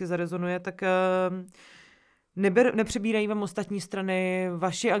ideologie vždycky zarezonuje, tak nepřebírají vám ostatní strany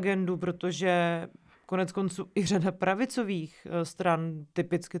vaši agendu, protože konec konců i řada pravicových stran,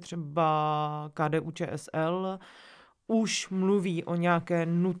 typicky třeba KDU-ČSL, už mluví o nějaké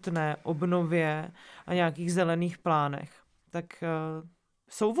nutné obnově a nějakých zelených plánech. Tak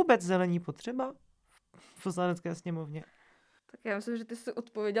jsou vůbec zelení potřeba v Poslanecké sněmovně? Tak já myslím, že ty jsi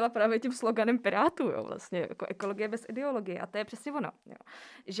odpověděla právě tím sloganem Pirátů, jo, vlastně, jako ekologie bez ideologie. A to je přesně ono. Jo.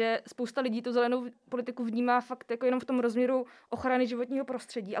 Že spousta lidí tu zelenou politiku vnímá fakt jako jenom v tom rozměru ochrany životního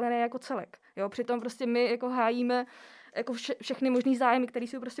prostředí, ale ne jako celek. Jo. Přitom prostě my jako hájíme jako všechny možný zájmy, které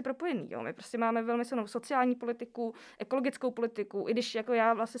jsou prostě propojený. Jo. My prostě máme velmi silnou sociální politiku, ekologickou politiku, i když jako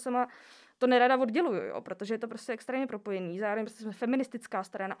já vlastně sama to nerada odděluju, jo, protože je to prostě extrémně propojený, zároveň prostě jsme feministická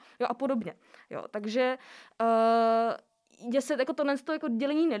strana, jo, a podobně, jo, takže mně se jako tohle jako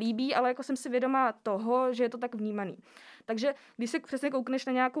dělení nelíbí, ale jako jsem si vědomá toho, že je to tak vnímaný. Takže když se přesně koukneš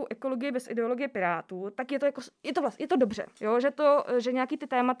na nějakou ekologii bez ideologie Pirátů, tak je to dobře, jo, že nějaký ty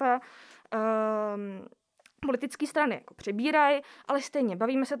témata politické strany jako přebírají, ale stejně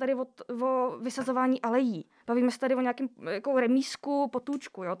bavíme se tady o vysazování alejí, bavíme se tady o nějakém jako remízku,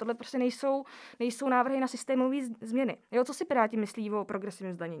 potůčku, jo, tohle prostě nejsou návrhy na systémové změny. Jo, co si Piráti myslí o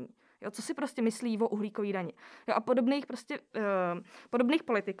progresivním zdanění? Jo, co si prostě myslí o uhlíkové dani? Jo, a podobných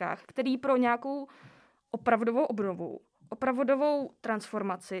politikách, který pro nějakou opravdovou obnovu, opravdovou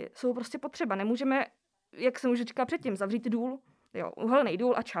transformaci jsou prostě potřeba. Nemůžeme, jak jsem už říkala předtím, zavřít důl, jo, uhelný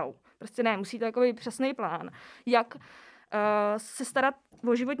důl a čau. Prostě ne, musí to jako být přesný plán, jak se starat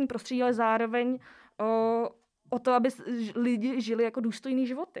o životní prostředí, ale zároveň o to, aby lidi žili jako důstojný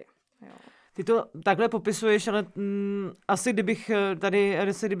životy. Jo. Ty to takhle popisuješ, ale asi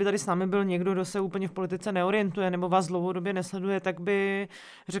kdyby tady s námi byl někdo, kdo se úplně v politice neorientuje nebo vás dlouhodobě nesleduje, tak by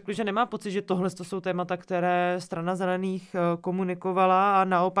řekl, že nemá pocit, že tohle to jsou témata, které Strana zelených komunikovala a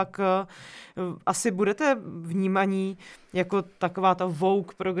naopak asi budete vnímaní jako taková ta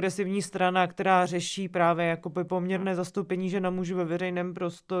woke progresivní strana, která řeší právě jako poměrné zastoupení žen a mužů ve veřejném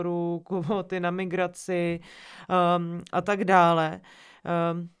prostoru, kvóty na migraci a tak dále.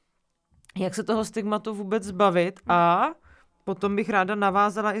 Jak se toho stigmatu vůbec zbavit a potom bych ráda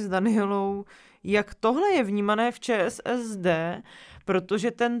navázala i s Danielou, jak tohle je vnímané v ČSSD,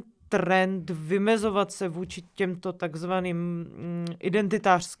 protože ten trend vymezovat se vůči těmto takzvaným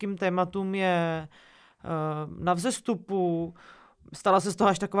identitářským tématům je na vzestupu. Stala se z toho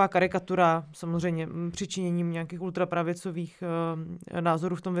až taková karikatura, samozřejmě přičiněním nějakých ultrapravicových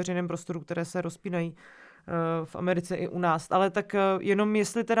názorů v tom veřejném prostoru, které se rozpínají v Americe i u nás. Ale tak jenom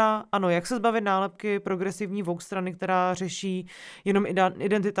jestli teda, ano, jak se zbavit nálepky progresivní woke strany, která řeší jenom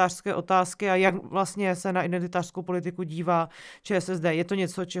identitářské otázky a jak vlastně se na identitářskou politiku dívá ČSSD. Je to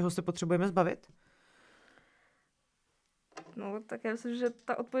něco, čeho se potřebujeme zbavit? No, tak já myslím, že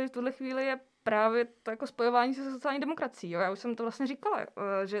ta odpověď v tuhle chvíli je právě to jako spojování se sociální demokracií. Jo? Já už jsem to vlastně říkala,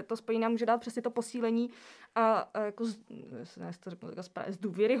 že to spojení nám může dát přesně to posílení a jako z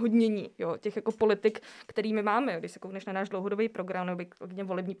důvěryhodnění, jo? Těch jako politik, který my máme. Když se koukneš na náš dlouhodobý program, nebo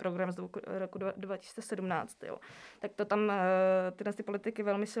volební program z roku 2017, jo? Tak to tam tyhle ty politiky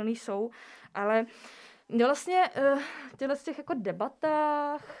velmi silný jsou. Ale vlastně v těch jako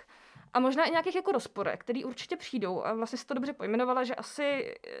debatách a možná i nějakých jako rozporech, který určitě přijdou. A vlastně si to dobře pojmenovala, že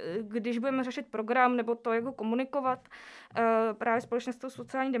asi, když budeme řešit program nebo to, jako komunikovat právě společně s tou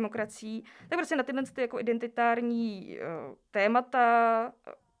sociální demokracií, tak prostě na tyhle jako identitární témata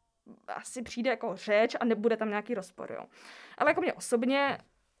asi přijde jako řeč a nebude tam nějaký rozpor. Jo. Ale jako mě osobně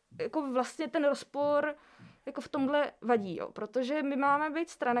jako vlastně ten rozpor jako v tomhle vadí, jo, protože my máme být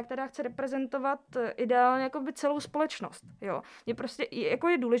strana, která chce reprezentovat ideálně jako by celou společnost, jo. Je prostě jako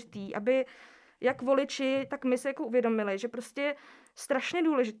je důležitý, aby jak voliči, tak my se jako uvědomili, že prostě strašně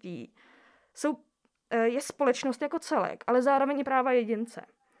důležitý je společnost jako celek, ale zároveň i práva jedince,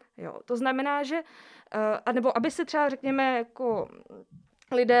 jo. To znamená, že nebo aby se třeba řekněme jako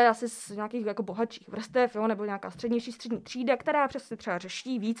lidé asi z nějakých jako bohatších vrstev, jo, nebo nějaká střední třída, která přesně třeba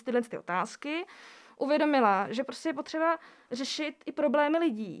řeší víc tyhle ty otázky, uvědomila, že prostě je potřeba řešit i problémy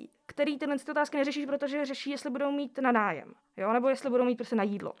lidí, který tyhle otázky neřeší, protože řeší, jestli budou mít na nájem, jo, nebo jestli budou mít prostě na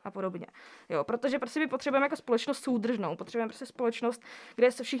jídlo a podobně. Jo, protože prostě my potřebujeme jako společnost soudržnou, potřebujeme prostě společnost,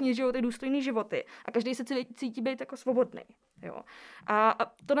 kde se všichni žijou ty důstojné životy a každý se cítí být jako svobodný. Jo. A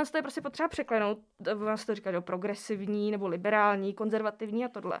tohle je prostě potřeba překlenout, vás to říká, progresivní nebo liberální, konzervativní a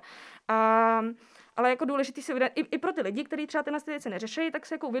tohle. Ale jako důležitý si uvědomit, i pro ty lidi, kteří třeba tyhle věci neřeší, tak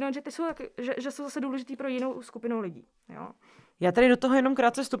se jako uvědomit, že jsou zase důležitý pro jinou skupinu lidí. Jo. Já tady do toho jenom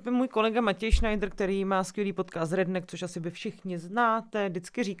krátce vstupím. Můj kolega Matěj Schneider, který má skvělý podcast Redneck, což asi vy všichni znáte,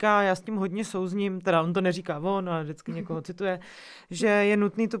 vždycky říká, já s tím hodně souzním, teda on to neříká on, ale vždycky někoho cituje, že je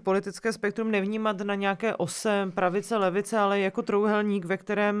nutný to politické spektrum nevnímat na nějaké ose pravice, levice, ale jako trouhelník, ve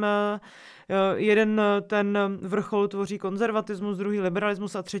kterém jeden ten vrchol tvoří konzervatismus, druhý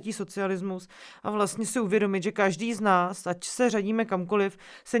liberalismus a třetí socialismus a vlastně si uvědomit, že každý z nás, ať se řadíme kamkoliv,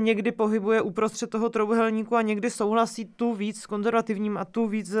 se někdy pohybuje uprostřed toho trouhelníku a někdy souhlasí tu víc s konzervativním a tu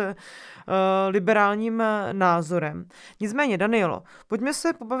víc liberálním názorem. Nicméně, Danielo, pojďme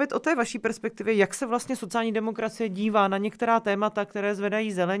se pobavit o té vaší perspektivě, jak se vlastně sociální demokracie dívá na některá témata, které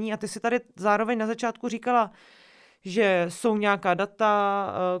zvedají zelení a ty si tady zároveň na začátku říkala, že jsou nějaká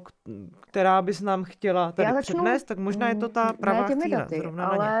data, která bys nám chtěla tady přednést, tak možná je to ta pravá chvíle. Daty,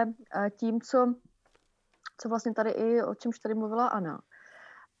 ale tím, co vlastně tady i, o čemž tady mluvila Anna.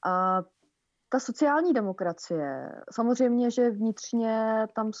 ta sociální demokracie, samozřejmě, že vnitřně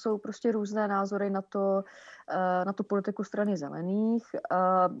tam jsou prostě různé názory na tu politiku strany zelených.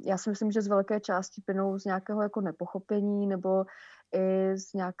 Já si myslím, že z velké části plynou z nějakého jako nepochopení nebo i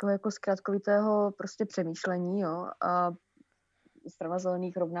z nějakého jako zkratkovitého prostě přemýšlení. Jo? A strana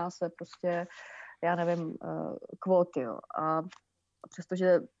zelených rovná se prostě, já nevím, kvóty. Jo? A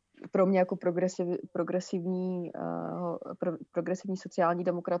přestože pro mě jako progresivní sociální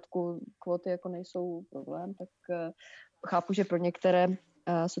demokratku kvóty jako nejsou problém, tak chápu, že pro některé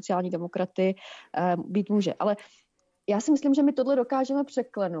sociální demokraty být může. Ale já si myslím, že my tohle dokážeme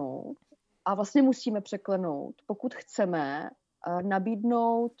překlenout a vlastně musíme překlenout, pokud chceme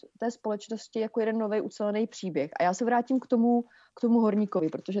nabídnout té společnosti jako jeden nový ucelený příběh. A já se vrátím k tomu horníkovi,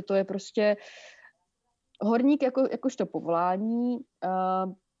 protože to je prostě horník jakožto povolání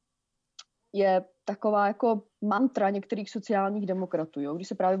je taková jako mantra některých sociálních demokratů, jo, když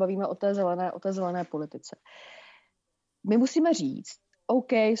se právě bavíme o té zelené politice. My musíme říct,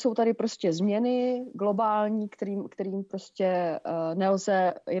 OK, jsou tady prostě změny globální, kterým prostě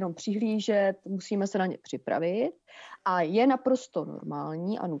nelze jenom přihlížet, musíme se na ně připravit a je naprosto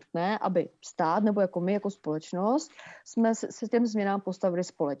normální a nutné, aby stát nebo jako my, jako společnost, jsme se těm změnám postavili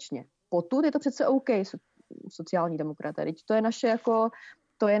společně. Potud je to přece OK, sociální demokraté, teď to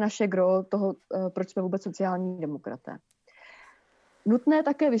je naše gro toho, proč jsme vůbec sociální demokraté. Nutné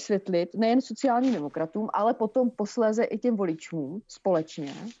také vysvětlit nejen sociálním demokratům, ale potom posléze i těm voličům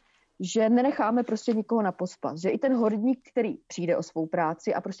společně, že nenecháme prostě nikoho na pospas. Že i ten horník, který přijde o svou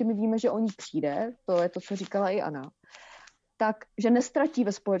práci a prostě my víme, že o ní přijde, to je to, co říkala i Anna, tak, že nestratí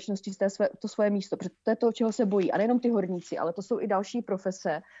ve společnosti to svoje místo, protože to je to, čeho se bojí. A nejenom ty horníci, ale to jsou i další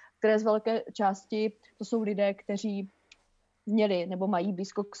profese, které z velké části, to jsou lidé, kteří měli nebo mají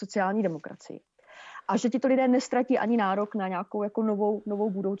blízko k sociální demokracii. A že tito lidé nestratí ani nárok na nějakou jako novou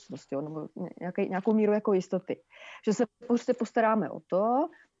budoucnost, jo, nebo nějakou míru jako jistoty. Že se prostě postaráme o to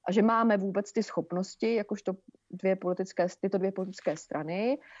a že máme vůbec ty schopnosti, jakožto tyto dvě politické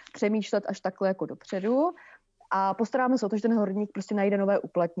strany, přemýšlet až takhle jako dopředu a postaráme se o to, že ten horník prostě najde nové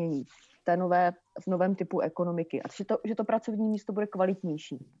uplatnění v novém typu ekonomiky a že to pracovní místo bude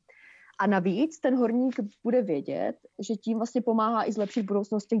kvalitnější. A navíc ten horník bude vědět, že tím vlastně pomáhá i zlepšit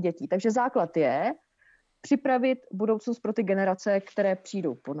budoucnost těch dětí. Takže základ je připravit budoucnost pro ty generace, které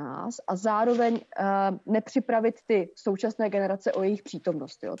přijdou po nás a zároveň nepřipravit ty současné generace o jejich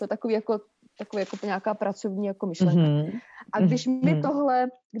přítomnost. Jo? To je takový jako nějaká pracovní jako myšlenka. Mm-hmm. A když my tohle...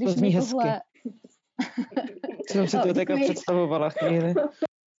 Jsem si to takhle představovala chvíli.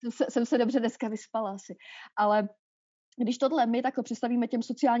 Jsem se dobře dneska vyspala asi. Ale když tohle my takhle představíme těm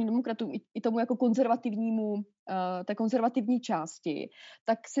sociálním demokratům i tomu jako té konzervativní části,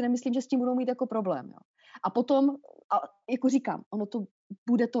 tak si nemyslím, že s tím budou mít jako problém. Jo. A potom, jako říkám,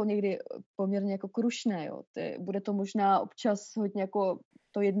 bude to někdy poměrně jako krušné, jo. Bude to možná občas hodně jako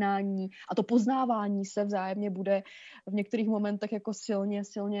to jednání a to poznávání se vzájemně bude v některých momentech jako silně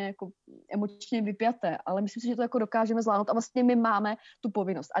jako emočně vypjaté, ale myslím si, že to jako dokážeme zvládnout a vlastně my máme tu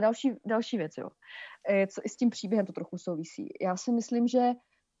povinnost. A další věc, jo. Co i s tím příběhem to trochu souvisí. Já si myslím, že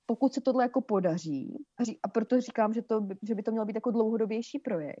pokud se tohle jako podaří, a proto říkám, že by to měl být jako dlouhodobější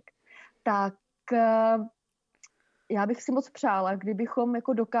projekt, tak já bych si moc přála, kdybychom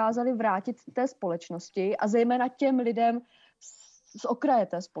jako dokázali vrátit té společnosti a zejména těm lidem z okraje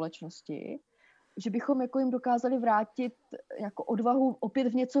té společnosti, že bychom jako jim dokázali vrátit jako odvahu opět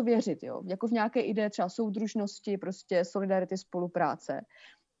v něco věřit, jo? Jako v nějaké ideje třeba soudružnosti, prostě solidarity, spolupráce.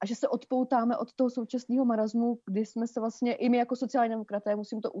 A že se odpoutáme od toho současného marazmu, kdy jsme se vlastně, i my jako sociální demokraté,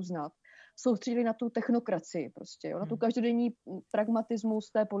 musím to uznat, soustředili na tu technokracii prostě, jo? Na tu každodenní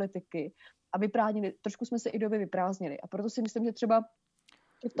pragmatismus té politiky a vyprázdnili, trošku jsme se i době vyprázdnili. A proto si myslím, že třeba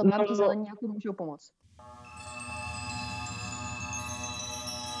v tom nám ti zelení jako můžou pomoct.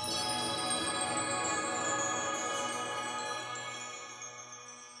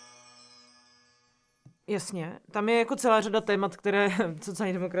 Jasně, tam je jako celá řada témat, které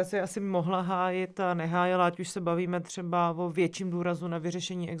sociální demokracie asi mohla hájit a nehájila, ať už se bavíme třeba o větším důrazu na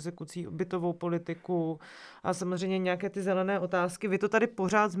vyřešení exekucí, bytovou politiku a samozřejmě nějaké ty zelené otázky. Vy to tady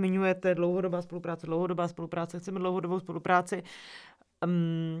pořád zmiňujete, dlouhodobá spolupráce, chceme dlouhodobou spolupráci.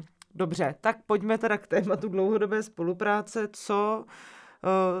 Dobře, tak pojďme teda k tématu dlouhodobé spolupráce.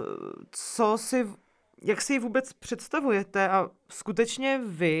 Jak si ji vůbec představujete a skutečně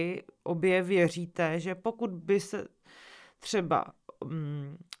vy obě věříte, že pokud by se třeba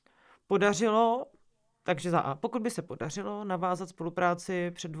podařilo Takže za A, pokud by se podařilo navázat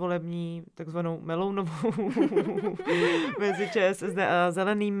spolupráci předvolební, takzvanou melounovou mezi ČSSD a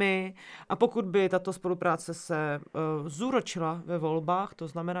zelenými, a pokud by tato spolupráce se zúročila ve volbách, to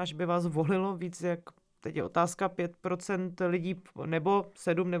znamená, že by vás volilo víc jak, teď je otázka, 5% lidí, nebo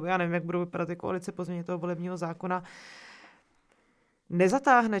 7, nebo já nevím, jak budou vypadat ty koalice po změně toho volebního zákona,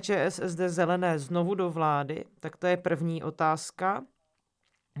 nezatáhne ČSSD zelené znovu do vlády, tak to je první otázka.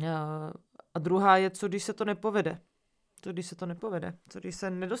 A druhá je, co když se to nepovede? Co když se to nepovede? Co když se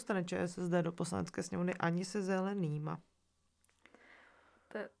nedostane ČSSD do poslanecké sněmovny ani se zelenýma?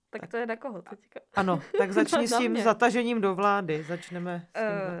 Tak to je na koho teďka? Ano, tak začni s tím mě. zatažením do vlády. Začneme s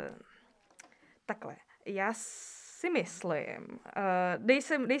tím. Takhle. Já si myslím,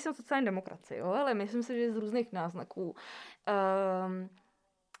 nejsem sociální demokracie, jo, ale myslím si, že z různých náznaků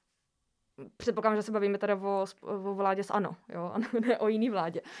předpokládám, že se bavíme teda o vládě s ANO, jo, ne o jiný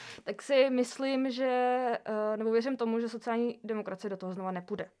vládě. Tak si myslím, že, nebo věřím tomu, že sociální demokracie do toho znova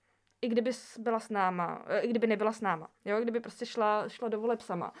nepůjde. I kdyby byla s náma, i kdyby nebyla s náma, jo, kdyby prostě šla do voleb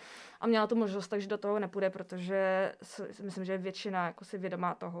sama a měla tu možnost, takže do toho nepůjde, protože si myslím, že většina jako si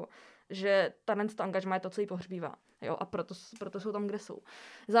vědomá toho, že to angažmá je to, co jí pohřbívá, jo, a proto jsou tam, kde jsou.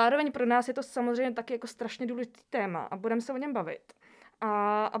 Zároveň pro nás je to samozřejmě taky jako strašně důležitý téma a budeme se o něm bavit.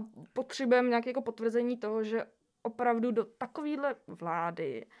 A potřebujeme nějaké jako potvrzení toho, že opravdu do takovéhle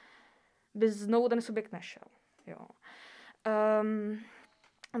vlády by znovu ten subjekt nešel. Jo.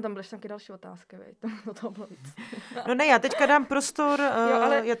 A tam byly ještě nějaké další otázky, veď? To bylo víc. No ne, já teďka dám prostor,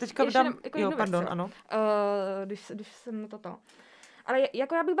 ale já teďka dám, jako pardon, ano. Když jsem toto. Ale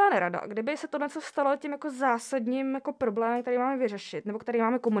jako já bych byla nerada, kdyby se tohle stalo tím jako zásadním jako problémem, který máme vyřešit, nebo který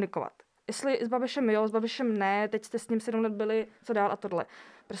máme komunikovat. Jestli s Babišem jo, s Babišem ne, teď jste s ním 7 let byli, co dál a tohle.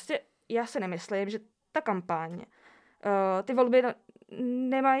 Prostě já si nemyslím, že ta kampaň, ty volby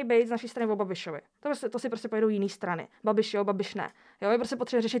nemají být z naší strany o Babišovi. To si prostě pojedou jiný strany. Babiš jo, Babiš ne. Jo, je prostě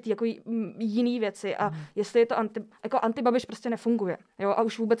potřeba řešit jako jiný věci a jestli je to anti-Babiš prostě nefunguje. Jo, a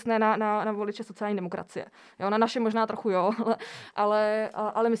už vůbec ne na voliče sociální demokracie. Jo, na naše možná trochu jo,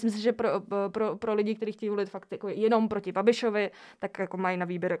 ale myslím si, že pro lidi, kteří chtějí volit fakt jako jenom proti Babišovi, tak jako mají na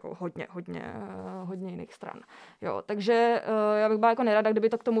výběr jako hodně jiných stran. Jo, takže já bych byla jako nerada, kdyby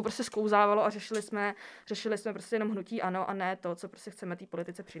to k tomu prostě sklouzávalo a řešili jsme prostě jenom hnutí ANO a ne to, co prostě chceme té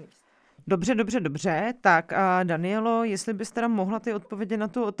politice přinést. Dobře. Tak a Danielo, jestli bys teda mohla ty odpovědět na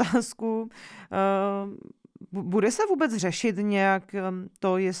tu otázku, bude se vůbec řešit nějak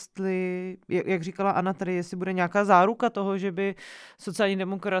to, jestli, jak říkala Anna tady, jestli bude nějaká záruka toho, že by sociální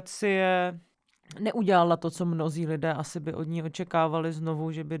demokracie neudělala to, co mnozí lidé asi by od ní očekávali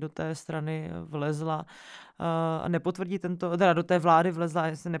znovu, že by do té strany vlezla a nepotvrdí do té vlády vlezla,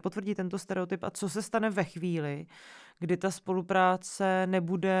 jestli nepotvrdí tento stereotyp. A co se stane ve chvíli, kdy ta spolupráce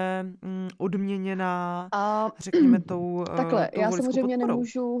nebude odměněná, řekněme, tou takhle, tou já voličskou samozřejmě podporou?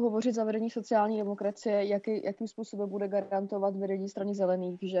 nemůžu hovořit za vedení sociální demokracie, jakým způsobem bude garantovat vedení strany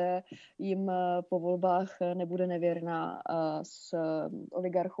zelených, že jim po volbách nebude nevěrná s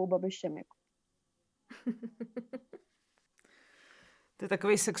oligarchou Babišem. To je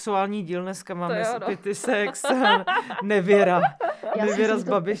takový sexuální díl, dneska máme jo, no. pity sex, nevěra s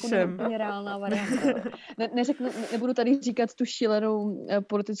Babišem. Jako reálná varianta. Nebudu tady říkat tu šílenou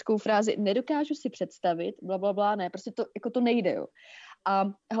politickou frázi, nedokážu si představit, blablabla, ne, prostě to, jako to nejde, jo. A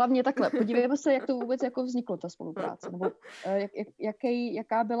hlavně takhle, podívejme se, jak to vůbec jako vzniklo, ta spolupráce, nebo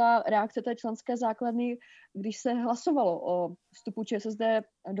jaká byla reakce té členské základny, když se hlasovalo o vstupu ČSSD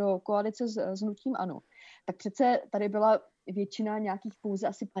do koalice s hnutím ANO. Tak přece tady byla většina nějakých pouze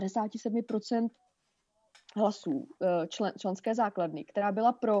asi 57% hlasů členské základny, která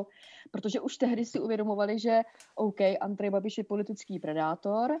byla pro, protože už tehdy si uvědomovali, že OK, Andrej Babiš je politický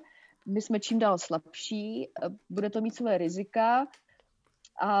predátor, my jsme čím dál slabší, bude to mít své rizika,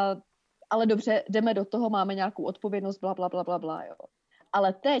 ale dobře, jdeme do toho, máme nějakou odpovědnost, bla, jo.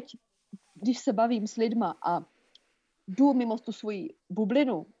 Ale teď, když se bavím s lidma a jdu mimo tu svoji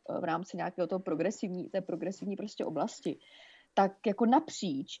bublinu v rámci nějakého toho té progresivní prostě oblasti, tak jako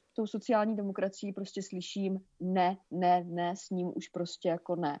napříč tou sociální demokracií prostě slyším ne, s ním už prostě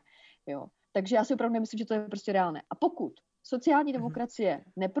jako ne. Jo. Takže já si opravdu nemyslím, že to je prostě reálné. A pokud sociální demokracie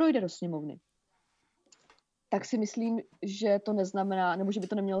neprojde do sněmovny, tak si myslím, že to neznamená, nebo že by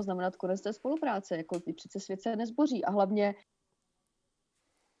to nemělo znamenat konec té spolupráce. Jako ty přece svět se nezboří. A hlavně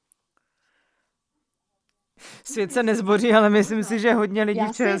svět se nezboří, ale myslím si, že hodně lidí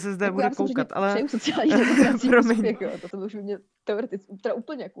v ČSSD bude koukat. Ale promiň. To už by mě teoreticky teda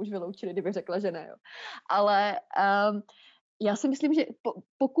úplně jako už vyloučili, kdybych řekla, že ne. Jo. Ale já si myslím, že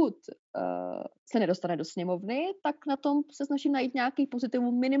pokud se nedostane do sněmovny, tak na tom se snažím najít nějaký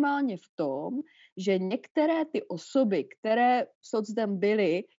pozitivum minimálně v tom, že některé ty osoby, které v socdem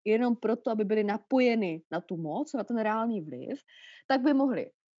byly jenom proto, aby byly napojeny na tu moc, na ten reálný vliv, tak by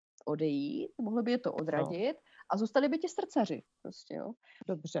mohly odejít, mohlo by je to odradit a zůstali by ti srdcaři. Prostě, jo.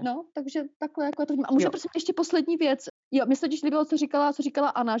 Dobře. No, takže takhle jako to vnímám. A můžu prosím ještě poslední věc. Jo, mně se totiž líbilo, co říkala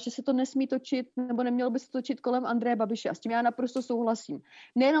Anna, že se to nesmí točit, nebo nemělo by se točit kolem Andreje Babiše. A s tím já naprosto souhlasím.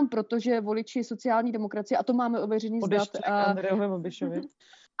 Nejenom proto, že voliči sociální demokracie, a to máme ověřený z dat. Odešli k Andrejovi Babišovi.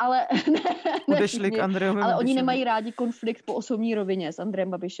 Ale Odešli k Andrejovi ale Babišovi. oni nemají rádi konflikt po osobní rovině s Andrejem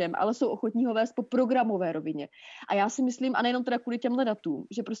Babišem, ale jsou ochotní ho vést po programové rovině. A já si myslím, a nejenom teda kvůli těmhle datům,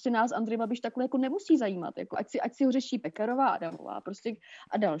 že prostě nás Andrej Babiš takhle jako nemusí zajímat. Jako ať si ho řeší Pekarová, Adamová prostě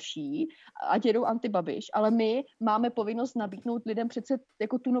a další, ať jedou anti-Babiš, ale my máme povinnost nabídnout lidem přece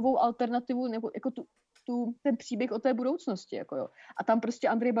jako tu novou alternativu, nebo jako ten příběh o té budoucnosti. Jako jo. A tam prostě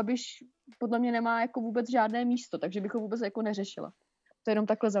Andrej Babiš podle mě nemá jako vůbec žádné místo, takže bych ho vůbec jako neřešila. To je jenom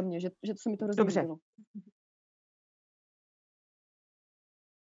takhle za mě, že to se mi to hrozně líbilo.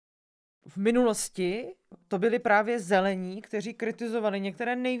 V minulosti to byli právě zelení, kteří kritizovali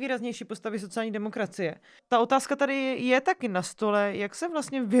některé nejvýraznější postavy sociální demokracie. Ta otázka tady je taky na stole, jak se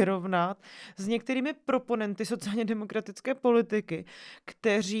vlastně vyrovnat s některými proponenty sociálně demokratické politiky,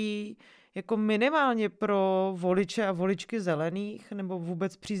 kteří jako minimálně pro voliče a voličky zelených nebo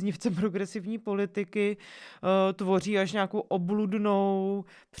vůbec příznivce progresivní politiky tvoří až nějakou obludnou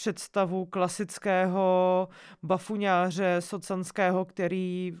představu klasického bafuňáře socanského,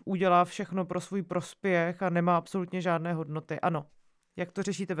 který udělá všechno pro svůj prospěch a nemá absolutně žádné hodnoty. Ano. Jak to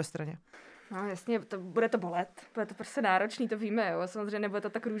řešíte ve straně? No jasně, bude to bolet, bude to prostě náročný, to víme, jo. Samozřejmě nebude to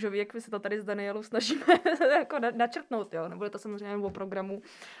tak růžový, jak my se to tady s Danielou snažíme jako načrtnout, jo. Nebude to samozřejmě o programu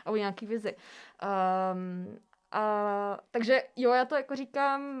a o nějaký vizi. Takže jo, já to jako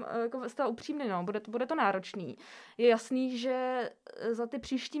říkám jako zcela upřímně, no, bude to náročný. Je jasný, že za ty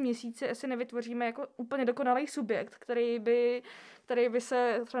příští měsíce asi nevytvoříme jako úplně dokonalý subjekt, který by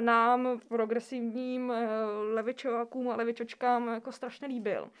se třeba nám, progresivním levičovákům a levičočkám jako strašně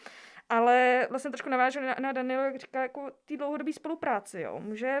líbil. Ale vlastně trošku navážu na Danielu, jak říká, jako té dlouhodobé spolupráci, jo.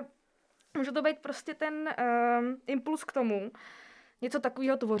 Může to být prostě ten impuls k tomu něco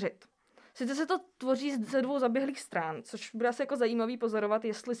takového tvořit. Sice se to tvoří ze dvou zaběhlých stran, což bude asi jako zajímavý pozorovat,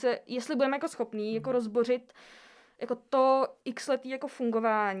 jestli budeme jako schopní jako rozbořit jako to x-letý jako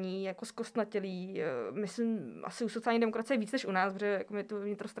fungování, jako zkostnatělý, myslím, asi u sociální demokracie víc než u nás, protože jako my tu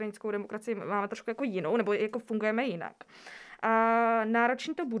vnitrostranickou demokracii máme trošku jako jinou, nebo jako fungujeme jinak. A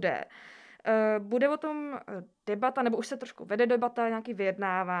náročný to bude. Bude o tom debata, nebo už se trošku vede debata, nějaké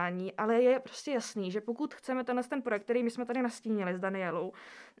vyjednávání, ale je prostě jasný, že pokud chceme ten projekt, který my jsme tady nastínili s Danielou,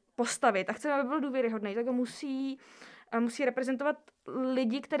 postavit a chceme, aby byl důvěryhodný, tak ho musí reprezentovat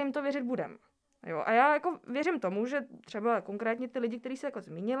lidi, kterým to věřit budeme. Jo, a já jako věřím tomu, že třeba konkrétně ty lidi, kteří se jako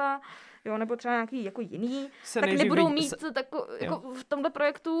zmínila, jo, nebo třeba nějaký jako jiný, tak nebudou mít jako v tomhle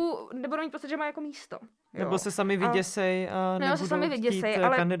projektu, nebudou mít pocit, že má jako místo. Jo. Nebo se sami vyděsej a nebudou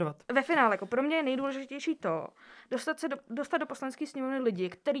chtít kandidovat. Ve finále, jako pro mě je nejdůležitější to, dostat do poslanecké sněmovny lidi,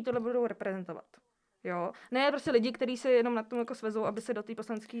 kteří tohle budou reprezentovat. Jo, ne prostě lidi, kteří se jenom na tom jako svezou, aby se do té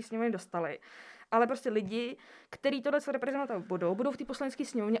poslanecké sněmovny dostali, ale prostě lidi, kteří tohle se reprezentovat budou v té poslanecké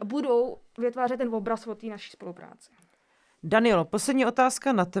sněmovně a budou vytvářet ten obraz o té naší spolupráci. Danielo, poslední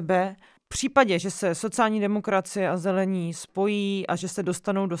otázka na tebe. V případě, že se sociální demokracie a zelení spojí a že se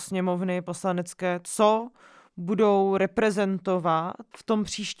dostanou do sněmovny poslanecké, co budou reprezentovat v tom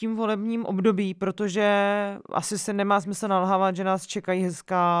příštím volebním období, protože asi se nemá smysl nalhávat, že nás čekají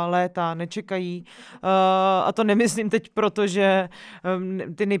hezká léta, nečekají. A to nemyslím teď, protože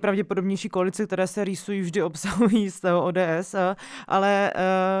ty nejpravděpodobnější koalice, které se rýsují, vždy obsahují z toho ODS, ale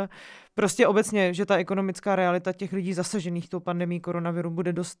prostě obecně, že ta ekonomická realita těch lidí zasažených tou pandemií koronaviru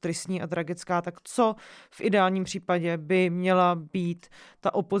bude dost tristní a tragická, tak co v ideálním případě by měla být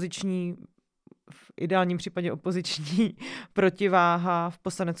ta opoziční, v ideálním případě opoziční protiváha v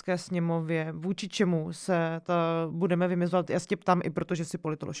poslanecké sněmově, vůči čemu se budeme vymezovat? Já se tě ptám i protože jsi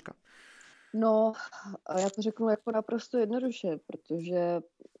politoložka. No, já to řeknu jako naprosto jednoduše, protože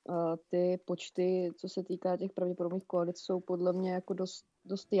ty počty, co se týká těch pravděpodobných koalic, jsou podle mě jako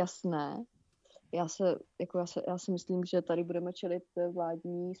dost jasné. Já si myslím, že tady budeme čelit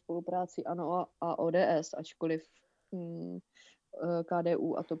vládní spolupráci ANO a ODS, ačkoliv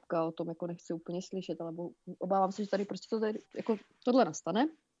KDU a Topka o tom jako nechci úplně slyšet, ale obávám se, že tady prostě jako tohle nastane.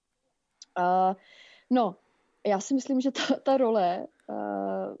 No, já si myslím, že ta role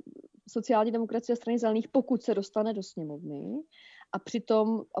sociální demokracie a strany zelených, pokud se dostane do sněmovny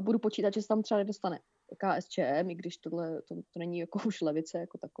a budu počítat, že se tam třeba nedostane KSČM, i když to není jako už levice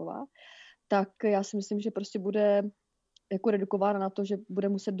jako taková, tak já si myslím, že prostě bude jako redukována na to, že bude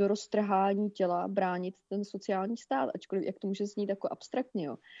muset do roztrhání těla bránit ten sociální stát, ačkoliv jak to může znít jako abstraktně,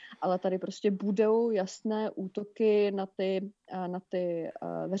 jo. Ale tady prostě budou jasné útoky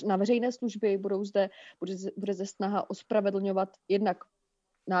na veřejné služby, bude zde snaha ospravedlňovat jednak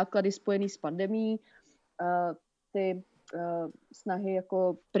náklady spojené s pandemií, ty snahy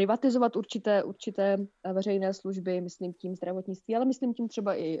jako privatizovat určité veřejné služby, myslím tím zdravotnictví, ale myslím tím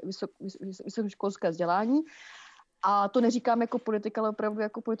třeba i vysokoškolské vzdělání. A to neříkám jako politik, ale opravdu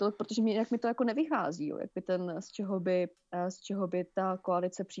jako politolog, protože jinak mi to jako nevychází, jo, z čeho by ta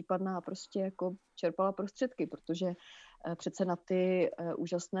koalice případná prostě jako čerpala prostředky, protože přece na ty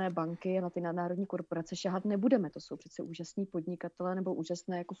úžasné banky a na ty nadnárodní korporace šahat nebudeme. To jsou přece úžasní podnikatelé nebo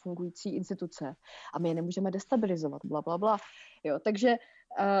úžasné jako fungující instituce. A my je nemůžeme destabilizovat, bla, bla, bla. Jo, takže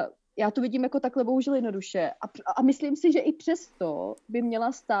já to vidím jako takhle bohužel jednoduše. A myslím si, že i přesto by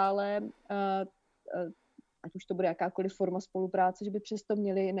měla stále, ať už to bude jakákoliv forma spolupráce, že by přesto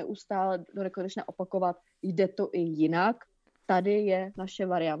měli neustále do nekonečna opakovat, jde to i jinak, tady je naše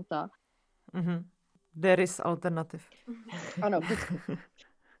varianta. Mm-hmm. There is alternative. Ano.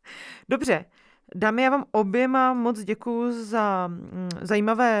 Dobře. Dámy, já vám oběma moc děkuju za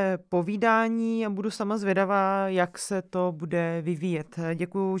zajímavé povídání a budu sama zvědavá, jak se to bude vyvíjet.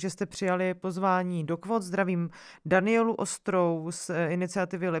 Děkuju, že jste přijali pozvání do Kvot. Zdravím Danielu Ostrou z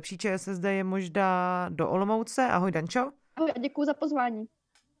iniciativy Lepší ČSSD je možná do Olomouce. Ahoj, Dančo. Ahoj, děkuju za pozvání.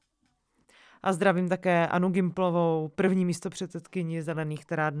 A zdravím také Anu Gimplovou, první místopředsedkyni Zelených,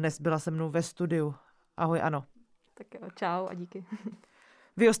 která dnes byla se mnou ve studiu. Ahoj, Ano. Tak jo, čau a díky.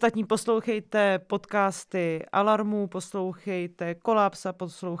 Vy ostatní poslouchejte podcasty Alarmu, poslouchejte Kolapsa,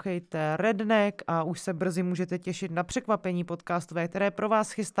 poslouchejte Redneck a už se brzy můžete těšit na překvapení podcastové, které pro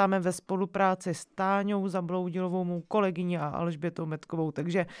vás chystáme ve spolupráci s Táňou Zabloudilovou, mou kolegyní a Alžbětou Metkovou.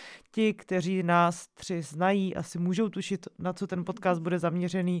 Takže ti, kteří nás tři znají, asi můžou tušit, na co ten podcast bude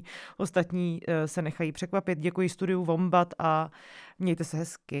zaměřený. Ostatní se nechají překvapit. Děkuji studiu Wombat a mějte se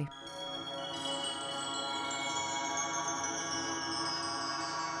hezky.